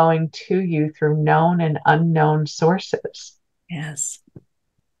is flowing to you through known and unknown sources. yes.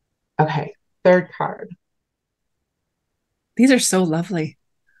 Okay, third card, These are so lovely.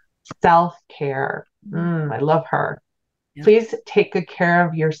 self care. I love her. Yep. Please take good care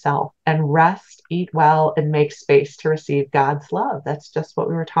of yourself and rest, eat well, and make space to receive God's love. That's just what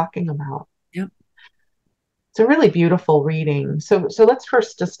we were talking about. Yep. It's a really beautiful reading. So let's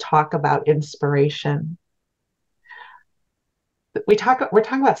first just talk about inspiration. We're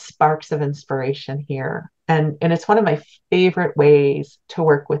talking about sparks of inspiration here. And it's one of my favorite ways to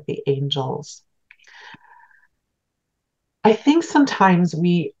work with the angels. I think sometimes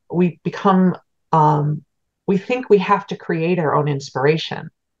we become we think we have to create our own inspiration.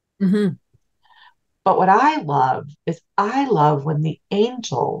 Mm-hmm. But what I love when the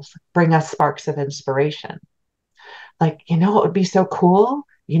angels bring us sparks of inspiration. Like, what would be so cool?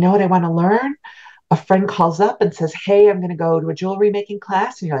 You know what I want to learn? A friend calls up and says, "Hey, I'm going to go to a jewelry making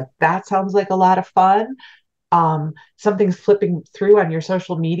class." And you're like, "That sounds like a lot of fun." Something's flipping through on your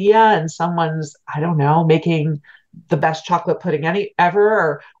social media and someone's, I don't know, making the best chocolate pudding any ever,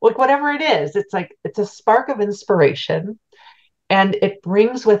 or like whatever it is. It's like it's a spark of inspiration, and it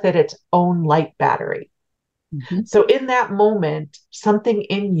brings with it its own light battery. Mm-hmm. So in that moment, something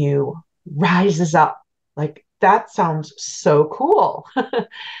in you rises up. Like, that sounds so cool.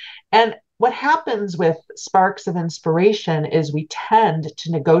 And what happens with sparks of inspiration is we tend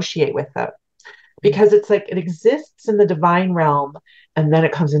to negotiate with them because it's like it exists in the divine realm and then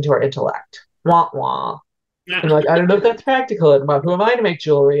it comes into our intellect. Wah wah. Yeah. And like, I don't know if that's practical. And who am I to make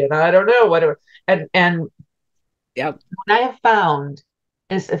jewelry? And I don't know whatever. And Yep. what I have found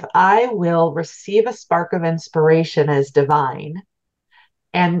is if I will receive a spark of inspiration as divine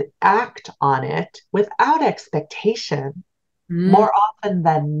and act on it without expectation, Mm, more often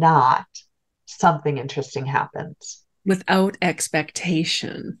than not, something interesting happens. without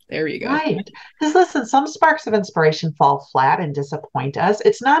expectation. There you go. Right. Because listen, some sparks of inspiration fall flat and disappoint us.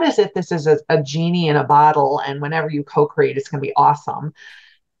 It's not as if this is a genie in a bottle and whenever you co create, it's going to be awesome.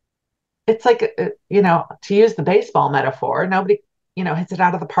 It's like, to use the baseball metaphor, nobody, hits it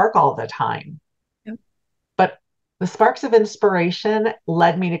out of the park all the time. Yep. But the sparks of inspiration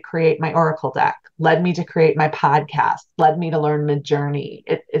led me to create my Oracle deck, led me to create my podcast, led me to learn Midjourney.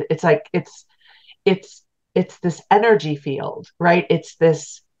 It's like, it's, it's this energy field, right? It's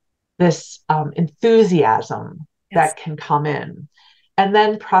this enthusiasm Yes. that can come in. And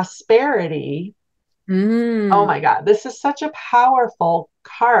then prosperity. Oh Mm. my God, this is such a powerful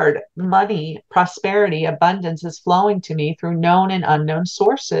card. Money, prosperity, abundance is flowing to me through known and unknown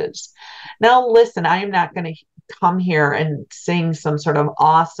sources. Now, listen, I am not going to come here and sing some sort of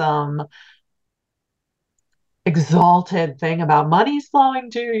awesome, exalted thing about money's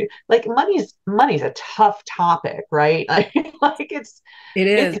flowing to you. Like money's a tough topic, right? Like It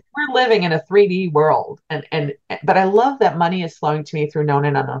is. we're living in a 3D world, and but I love that money is flowing to me through known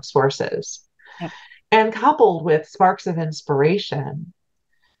and unknown sources. Yep. And coupled with sparks of inspiration,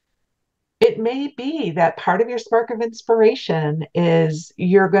 it may be that part of your spark of inspiration is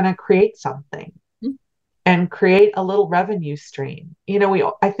you're going to create something Mm. and create a little revenue stream.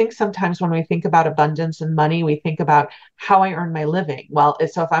 I think sometimes when we think about abundance and money, we think about how I earn my living. Well,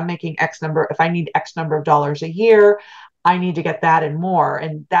 so if I'm making if I need X number of dollars a year, I need to get that and more.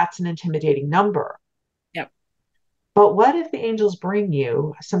 And that's an intimidating number. Yep. But what if the angels bring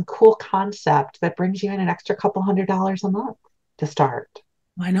you some cool concept that brings you in an extra couple $100 a month to start?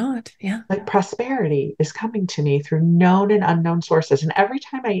 Why not? Yeah. Like prosperity is coming to me through known and unknown sources. And every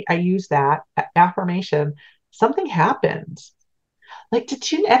time I use that affirmation, something happens. Like,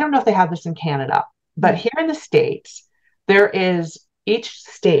 I don't know if they have this in Canada, but Mm. here in the States, each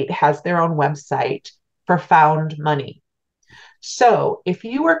state has their own website for found money. So if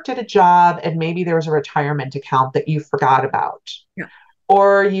you worked at a job and maybe there was a retirement account that you forgot about, Yeah.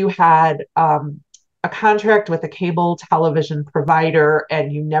 or you had a contract with a cable television provider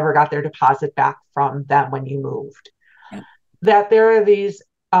and you never got their deposit back from them when you moved, Yep. that there are these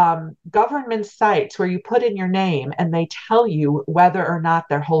government sites where you put in your name and they tell you whether or not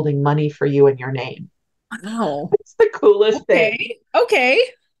they're holding money for you in your name. Wow. It's the coolest thing. Okay. Okay.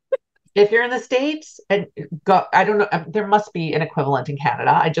 If you're in the States and go, I don't know, there must be an equivalent in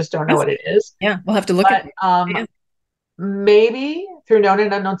Canada. I just don't know Yes. what it is. Yeah. We'll have to look at But it. Yeah. maybe through known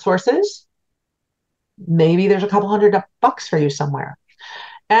and unknown sources, maybe there's a couple $100 for you somewhere.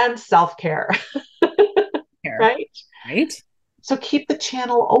 And self-care, Care. right? Right. So keep the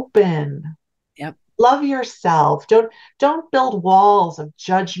channel open. Yep. Love yourself. Don't build walls of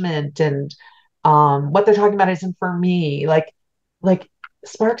judgment and what they're talking about isn't for me. Like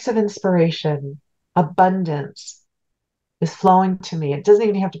sparks of inspiration, abundance is flowing to me. It doesn't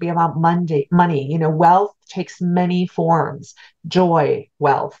even have to be about money. Wealth takes many forms. Joy,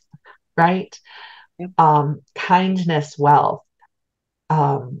 wealth, right? Yep. Kindness, wealth,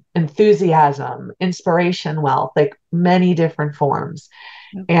 enthusiasm, inspiration, wealth, like many different forms,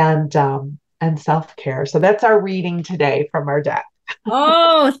 Yep. and self care. So that's our reading today from our deck.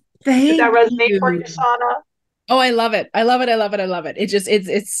 Oh, Did that thank resonate for you, you. Shauna? Oh, I love it. I love it. I love it. I love it.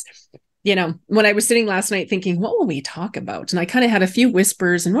 It's when I was sitting last night thinking, what will we talk about? And I kind of had a few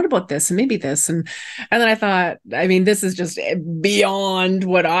whispers and what about this and maybe this and then I thought, I mean, this is just beyond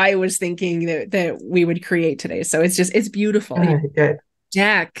what I was thinking that we would create today. So it's beautiful. Good.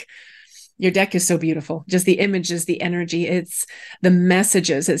 Deck your deck is so beautiful, just the images, the energy, it's the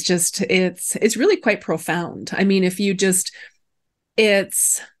messages, it's really quite profound. I mean, if you just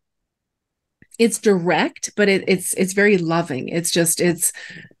it's direct, but it's very loving. It's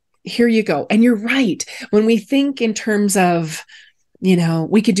here you go. And you're right, when we think in terms of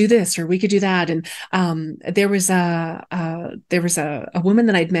we could do this or we could do that. And there was a woman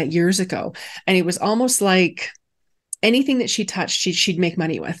that I'd met years ago, and it was almost like anything that she touched, she'd make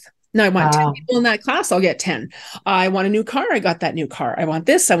money with. Now I want 10 Wow. people in that class, I'll get 10. I want a new car, I got that new car. I want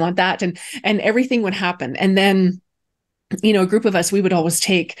this, I want that. And everything would happen. And then, a group of us, we would always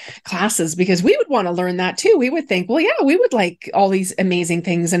take classes because we would want to learn that too. We would think, well, yeah, we would like all these amazing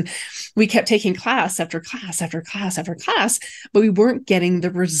things. And we kept taking class after class after class after class, but we weren't getting the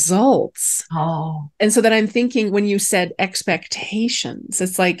results. Oh, And so then I'm thinking, when you said expectations,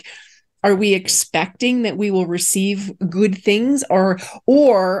 it's like, are we expecting that we will receive good things, or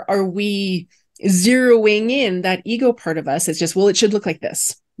are we zeroing in that ego part of us? It's just, well, it should look like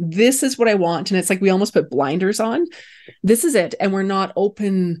this. This is what I want. And it's like we almost put blinders on. This is it. And we're not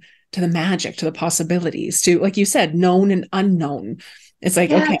open to the magic, to the possibilities, to, like you said, known and unknown. It's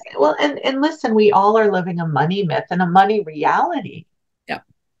like, yes. okay. Well, and listen, we all are living a money myth and a money reality, Yeah.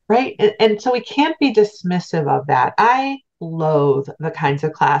 right? And so we can't be dismissive of that. I loathe the kinds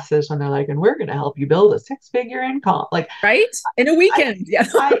of classes when they're like, and we're going to help you build a six-figure income. Like, Right. In a I, weekend. Yeah.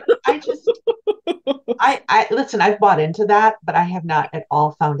 I just, I listen, I've bought into that, but I have not at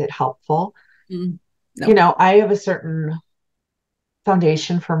all found it helpful. Mm, no. I have a certain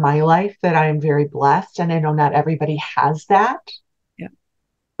foundation for my life that I am very blessed, and I know not everybody has that. Yeah.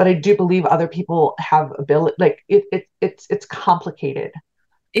 But I do believe other people have ability. Like it's complicated.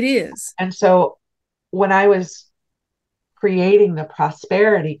 It is. And so when I was creating the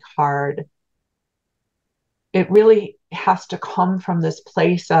prosperity card, it really has to come from this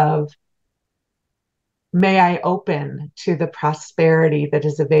place of, may I open to the prosperity that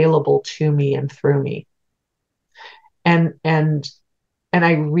is available to me and through me. And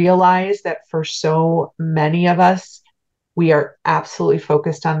I realize that for so many of us, we are absolutely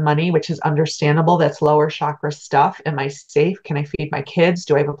focused on money, which is understandable. That's lower chakra stuff. Am I safe? Can I feed my kids?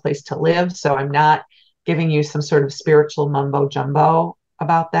 Do I have a place to live? So I'm not giving you some sort of spiritual mumbo jumbo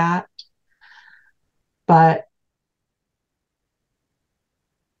about that. But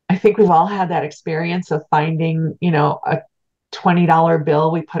I think we've all had that experience of finding, a $20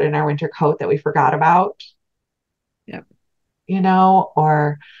 bill we put in our winter coat that we forgot about, Yep.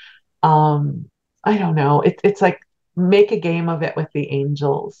 Or I don't know. It's like, make a game of it with the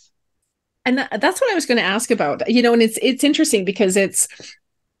angels. And that's what I was going to ask about, and it's interesting because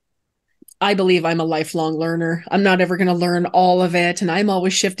I believe I'm a lifelong learner. I'm not ever going to learn all of it. And I'm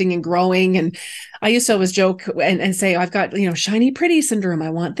always shifting and growing. And I used to always joke and say, I've got, shiny pretty syndrome. I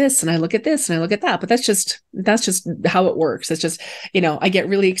want this. And I look at this and I look at that. But that's just how it works. It's just, I get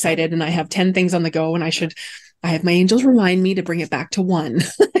really excited and I have 10 things on the go, and I have my angels remind me to bring it back to one.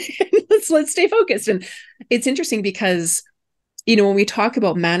 let's stay focused. And it's interesting because when we talk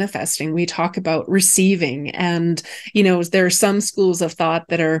about manifesting, we talk about receiving. And, there are some schools of thought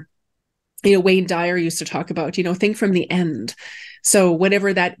that are, Wayne Dyer used to talk about, think from the end. So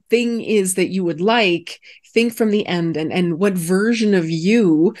whatever that thing is that you would like, think from the end, and what version of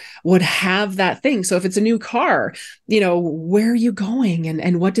you would have that thing. So if it's a new car, where are you going,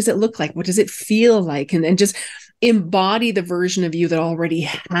 and what does it look like? What does it feel like? And just embody the version of you that already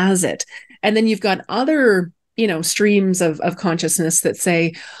has it. And then you've got other streams of consciousness that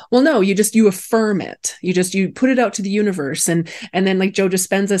say, well, no, you affirm it. You put it out to the universe. And then, like Joe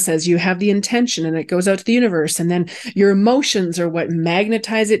Dispenza says, you have the intention and it goes out to the universe. And then your emotions are what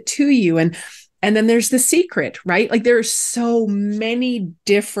magnetize it to you. And then there's the secret, right? Like there are so many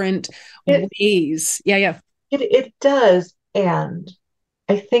different ways. Yeah. It does. And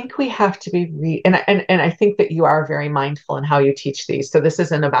I think we have to be and I think that you are very mindful in how you teach these. So this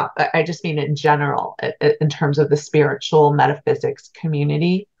isn't about, I just mean in general, in terms of the spiritual metaphysics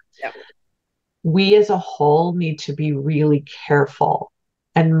community. Yeah. We as a whole need to be really careful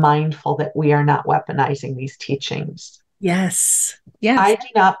and mindful that we are not weaponizing these teachings. Yes. I do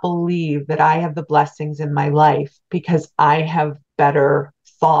not believe that I have the blessings in my life because I have better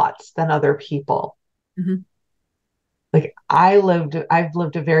thoughts than other people. Mm-hmm. Like I've lived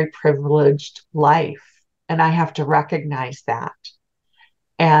a very privileged life, and I have to recognize that.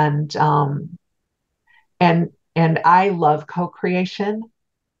 And I love co-creation.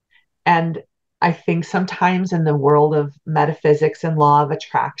 And I think sometimes in the world of metaphysics and law of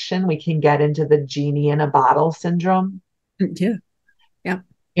attraction, we can get into the genie in a bottle syndrome. Yeah. Yeah.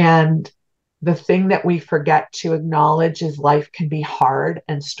 And the thing that we forget to acknowledge is life can be hard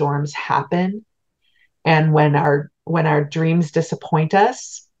and storms happen. And when our dreams disappoint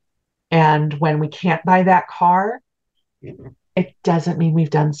us, and when we can't buy that car, it doesn't mean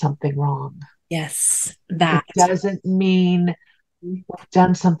we've done something wrong. Yes. It doesn't mean we've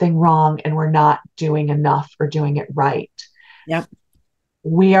done something wrong and we're not doing enough or doing it right. Yep.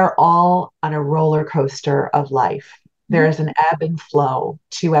 We are all on a roller coaster of life. There is an ebb and flow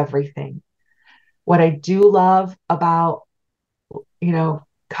to everything. What I do love about,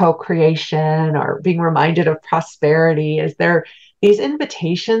 co-creation or being reminded of prosperity is there these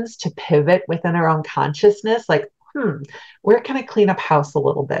invitations to pivot within our own consciousness, like, where can I clean up house a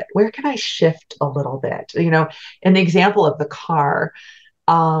little bit? Where can I shift a little bit? In the example of the car,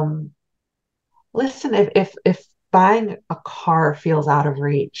 listen, if buying a car feels out of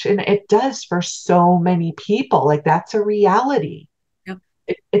reach, and it does for so many people, like that's a reality. Yep.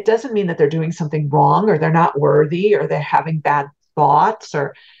 It doesn't mean that they're doing something wrong or they're not worthy or they're having bad thoughts,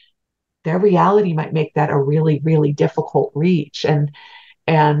 or their reality might make that a really, really difficult reach.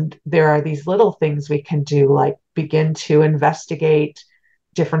 And there are these little things we can do, like begin to investigate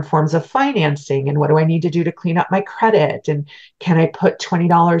different forms of financing, and what do I need to do to clean up my credit, and can I put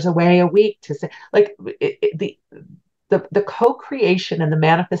 $20 away a week to say, like, the co-creation and the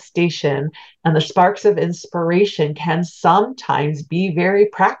manifestation and the sparks of inspiration can sometimes be very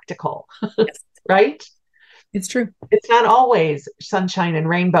practical. Yes. Right? It's true. It's not always sunshine and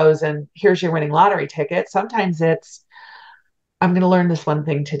rainbows and here's your winning lottery ticket. Sometimes it's, I'm going to learn this one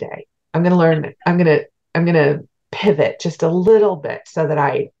thing today. I'm going to pivot just a little bit so that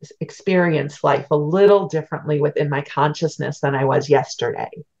I experience life a little differently within my consciousness than I was yesterday.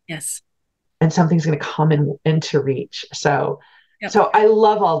 Yes. And something's going to come into reach. So Yep. So I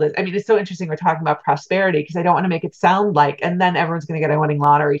love all this. I mean, it's so interesting we're talking about prosperity, because I don't want to make it sound like, and then everyone's going to get a winning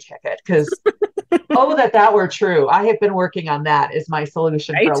lottery ticket, because Oh, that were true. I have been working on that as my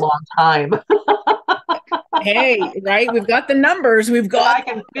solution for a Right? long time. Hey, right? We've got the numbers. We've If got I the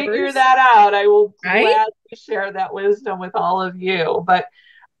can figure numbers, that out, I will right? gladly share that wisdom with all of you. But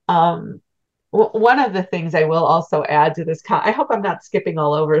um, one of the things I will also add to this, I hope I'm not skipping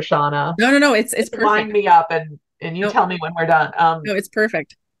all over, Shauna. No, no, no. It's Just wind perfect. me up and you No, tell me when we're done. no, it's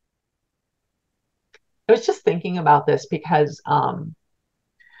perfect. I was just thinking about this because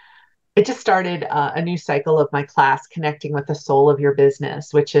it just started a new cycle of my class, connecting with the soul of your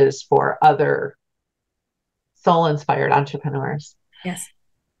business, which is for other soul inspired entrepreneurs. Yes.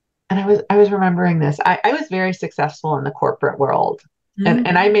 And I was remembering this. I was very successful in the corporate world, Mm-hmm.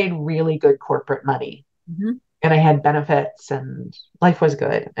 and I made really good corporate money, Mm-hmm. and I had benefits and life was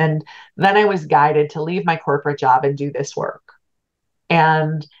good. And then I was guided to leave my corporate job and do this work.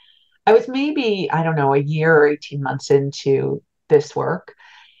 And I was maybe, I don't know, a year or 18 months into this work.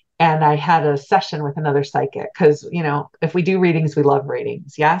 And I had a session with another psychic because, if we do readings, we love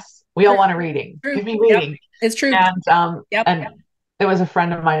readings. Yes, we all True. want a reading. True. Give me Yep. reading. It's true. Yep. And it was a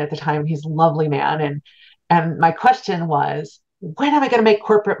friend of mine at the time. He's a lovely man, and my question was, when am I going to make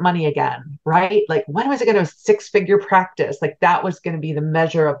corporate money again? Right? Like, when was I going to six-figure practice? Like, that was going to be the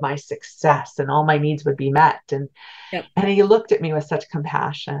measure of my success, and all my needs would be met. Yep. And he looked at me with such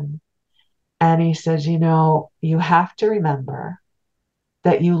compassion, and he says, you have to remember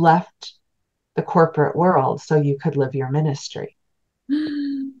that you left the corporate world so you could live your ministry.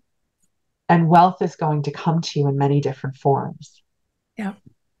 And wealth is going to come to you in many different forms, Yeah.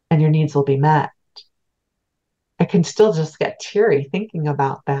 and your needs will be met. I can still just get teary thinking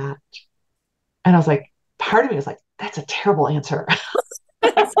about that. And I was like, part of me was like, that's a terrible answer.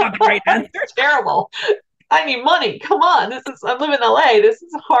 That's not the right answer. Terrible. I need money. Come on. I'm living in LA. This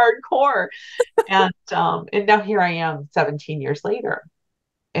is hardcore. And now here I am 17 years later.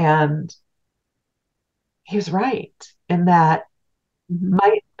 And he was right in that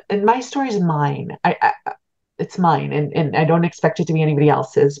Mm-hmm. my story is mine. It's mine, and I don't expect it to be anybody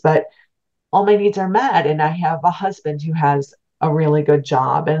else's, but all my needs are met. And I have a husband who has a really good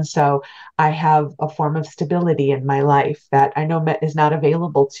job. And so I have a form of stability in my life that I know is not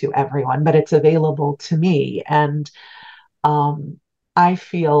available to everyone, but it's available to me. And um, I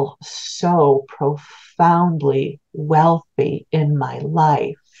feel so profoundly wealthy in my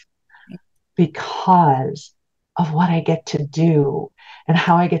life because of what I get to do and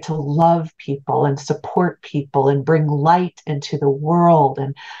how I get to love people and support people and bring light into the world.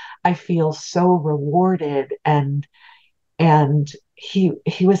 And I feel so rewarded. And he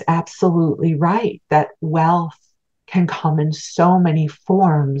was absolutely right that wealth can come in so many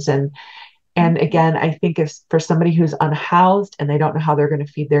forms. And again, I think if for somebody who's unhoused and they don't know how they're going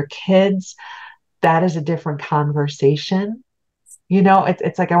to feed their kids, that is a different conversation.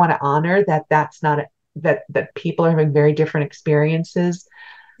 It's like I want to honor that that's not that people are having very different experiences.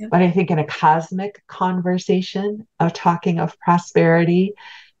 Yep. But I think in a cosmic conversation of talking of prosperity,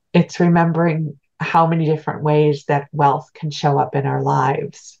 it's remembering how many different ways that wealth can show up in our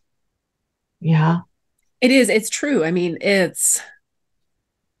lives. Yeah. It is. It's true. I mean, it's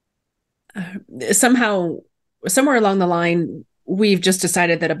somehow somewhere along the line we've just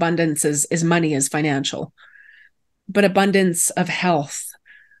decided that abundance is money is financial, but abundance of health,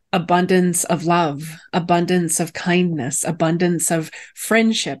 abundance of love, abundance of kindness, abundance of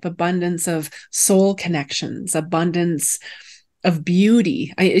friendship, abundance of soul connections, abundance of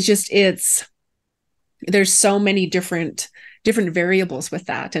beauty. It's there's so many different variables with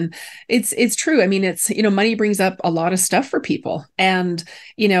that. And it's true. I mean, it's, money brings up a lot of stuff for people. And,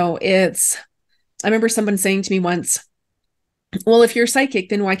 I remember someone saying to me once, well, if you're psychic,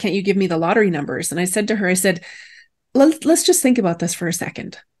 then why can't you give me the lottery numbers? And I said to her, I said, let's just think about this for a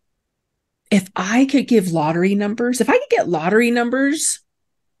second. If I could give lottery numbers, if I could get lottery numbers,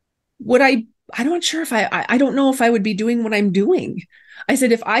 would I'm not sure if I don't know if I would be doing what I'm doing. I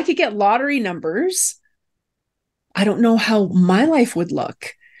said, if I could get lottery numbers, I don't know how my life would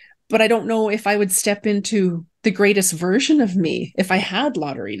look, but I don't know if I would step into the greatest version of me if I had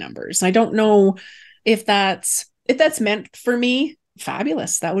lottery numbers. I don't know if that's meant for me.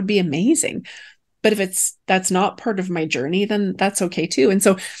 Fabulous. That would be amazing. But if that's not part of my journey, then that's okay too. And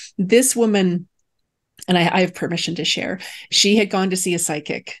so this woman, and I have permission to share, she had gone to see a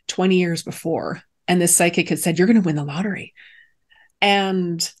psychic 20 years before, and this psychic had said, you're going to win the lottery.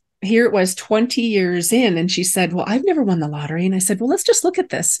 And here it was 20 years in, and she said, well, I've never won the lottery. And I said, well, let's just look at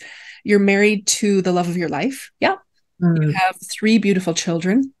this. You're married to the love of your life. Yeah. You Mm, have 3 beautiful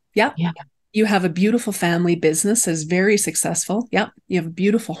children. Yeah. yeah. You have a beautiful family business is very successful. Yep. You have a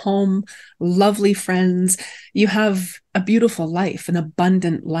beautiful home, lovely friends. You have a beautiful life, an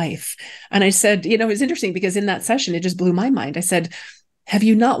abundant life. And I said, it's interesting because in that session, it just blew my mind. I said, have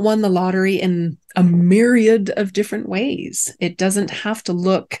you not won the lottery in a myriad of different ways? It doesn't have to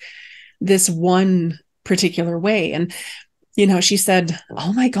look this one particular way. And she said,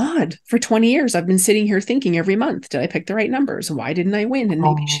 oh my God, for 20 years, I've been sitting here thinking every month, did I pick the right numbers? Why didn't I win? And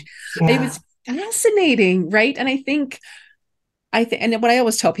maybe it was fascinating. Right. And and what I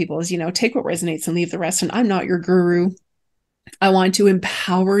always tell people is, take what resonates and leave the rest. And I'm not your guru. I want to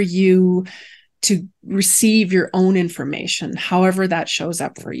empower you to receive your own information, however that shows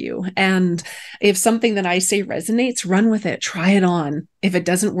up for you. And if something that I say resonates, run with it, try it on. If it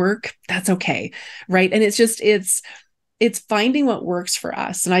doesn't work, that's okay. Right. And it's finding what works for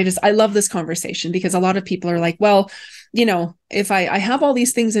us. And I love this conversation because a lot of people are like, well, if I have all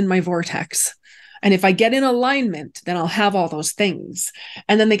these things in my vortex, and if I get in alignment, then I'll have all those things.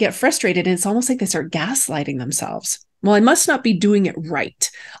 And then they get frustrated. And it's almost like they start gaslighting themselves. Well, I must not be doing it right.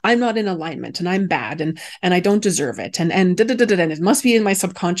 I'm not in alignment and I'm bad and I don't deserve it. And it must be in my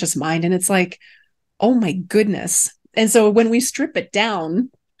subconscious mind. And it's like, oh my goodness. And so when we strip it down,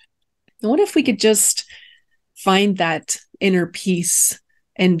 what if we could just find that inner peace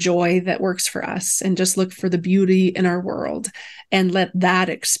and joy that works for us and just look for the beauty in our world and let that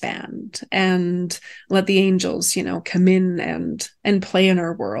expand and let the angels, come in and play in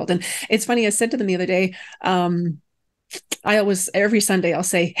our world. And it's funny, I said to them the other day, every Sunday I'll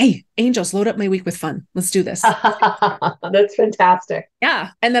say, hey, angels, load up my week with fun. Let's do this. That's fantastic.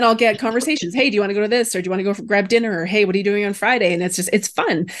 Yeah. And then I'll get conversations. Hey, do you want to go to this? Or do you want to go grab dinner? Or, hey, what are you doing on Friday? And it's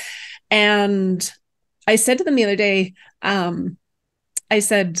fun. And I said to them the other day, I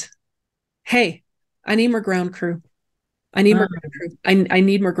said, hey, I need more ground crew. I need more ground crew. I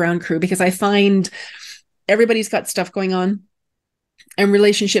need more ground crew because I find everybody's got stuff going on and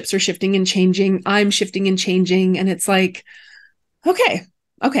relationships are shifting and changing. I'm shifting and changing. And it's like, okay,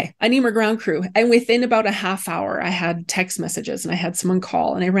 I need more ground crew. And within about a half hour, I had text messages and I had someone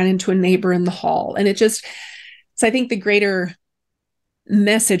call and I ran into a neighbor in the hall. And so I think the greater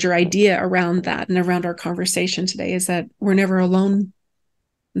message or idea around that and around our conversation today is that we're never alone,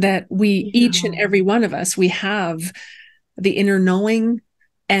 that each and every one of us, we have the inner knowing.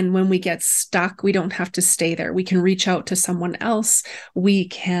 And when we get stuck, we don't have to stay there. We can reach out to someone else. We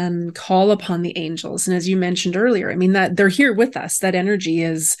can call upon the angels. And as you mentioned earlier, that they're here with us. That energy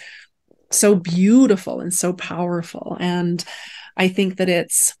is so beautiful and so powerful. And I think that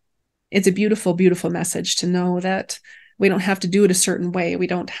it's a beautiful, beautiful message to know that we don't have to do it a certain way. We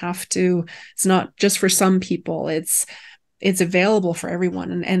don't have to, it's not just for some people. It's available for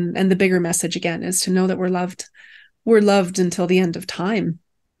everyone. And the bigger message again is to know that we're loved. We're loved until the end of time.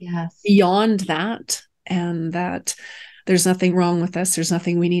 Yes. Beyond that, and that there's nothing wrong with us. There's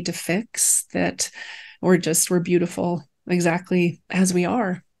nothing we need to fix, that we're beautiful exactly as we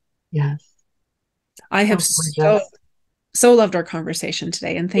are. Yes. I have so loved our conversation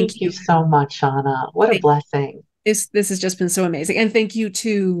today. And thank you so much, Shauna. What a blessing. This has just been so amazing. And thank you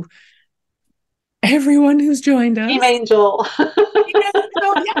to everyone who's joined us. Team Angel.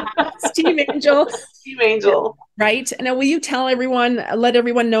 Yes, Team Angel. Team Angel. Right. Now, will you let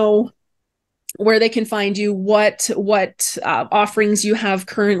everyone know where they can find you, what offerings you have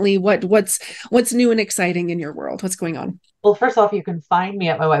currently, what's new and exciting in your world, what's going on? Well, first off, you can find me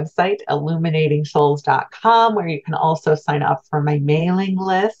at my website, illuminatingsouls.com, where you can also sign up for my mailing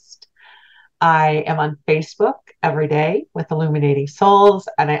list. I am on Facebook every day with Illuminating Souls,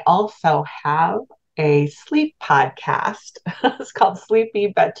 and I also have a sleep podcast. It's called Sleepy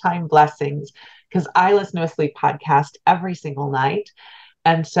Bedtime Blessings, because I listen to a sleep podcast every single night.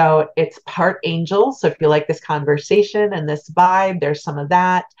 And so it's part angel. So if you like this conversation and this vibe, there's some of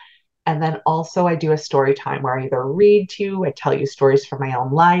that. And then also I do a story time where I either read to you, I tell you stories from my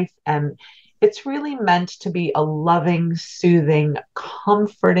own life. And it's really meant to be a loving, soothing,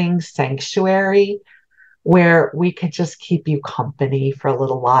 comforting sanctuary where we could just keep you company for a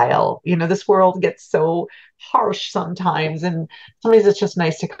little while. This world gets so harsh sometimes, and sometimes it's just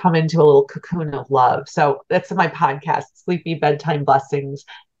nice to come into a little cocoon of love. So that's my podcast, Sleepy Bedtime Blessings,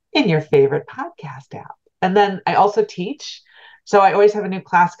 in your favorite podcast app. And then I also teach. So I always have a new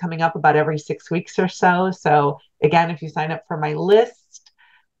class coming up about every 6 weeks or so. So again, if you sign up for my list,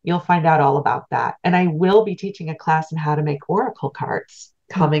 you'll find out all about that. And I will be teaching a class on how to make oracle cards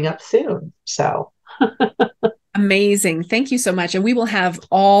coming up soon. So amazing. Thank you so much. And we will have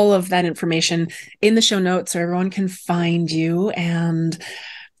all of that information in the show notes so everyone can find you. And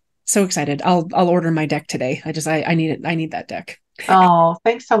So excited. I'll order my deck today. I need it. I need that deck. Oh,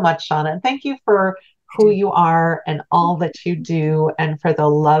 thanks so much, Shauna. And thank you for who you are and all that you do and for the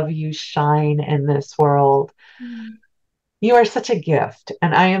love you shine in this world. You are such a gift,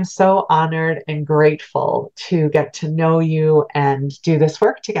 and I am so honored and grateful to get to know you and do this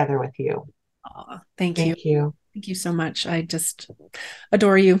work together with you. Aw, thank you. Thank you. Thank you so much. I just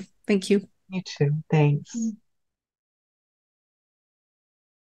adore you. Thank you. You too. Thanks.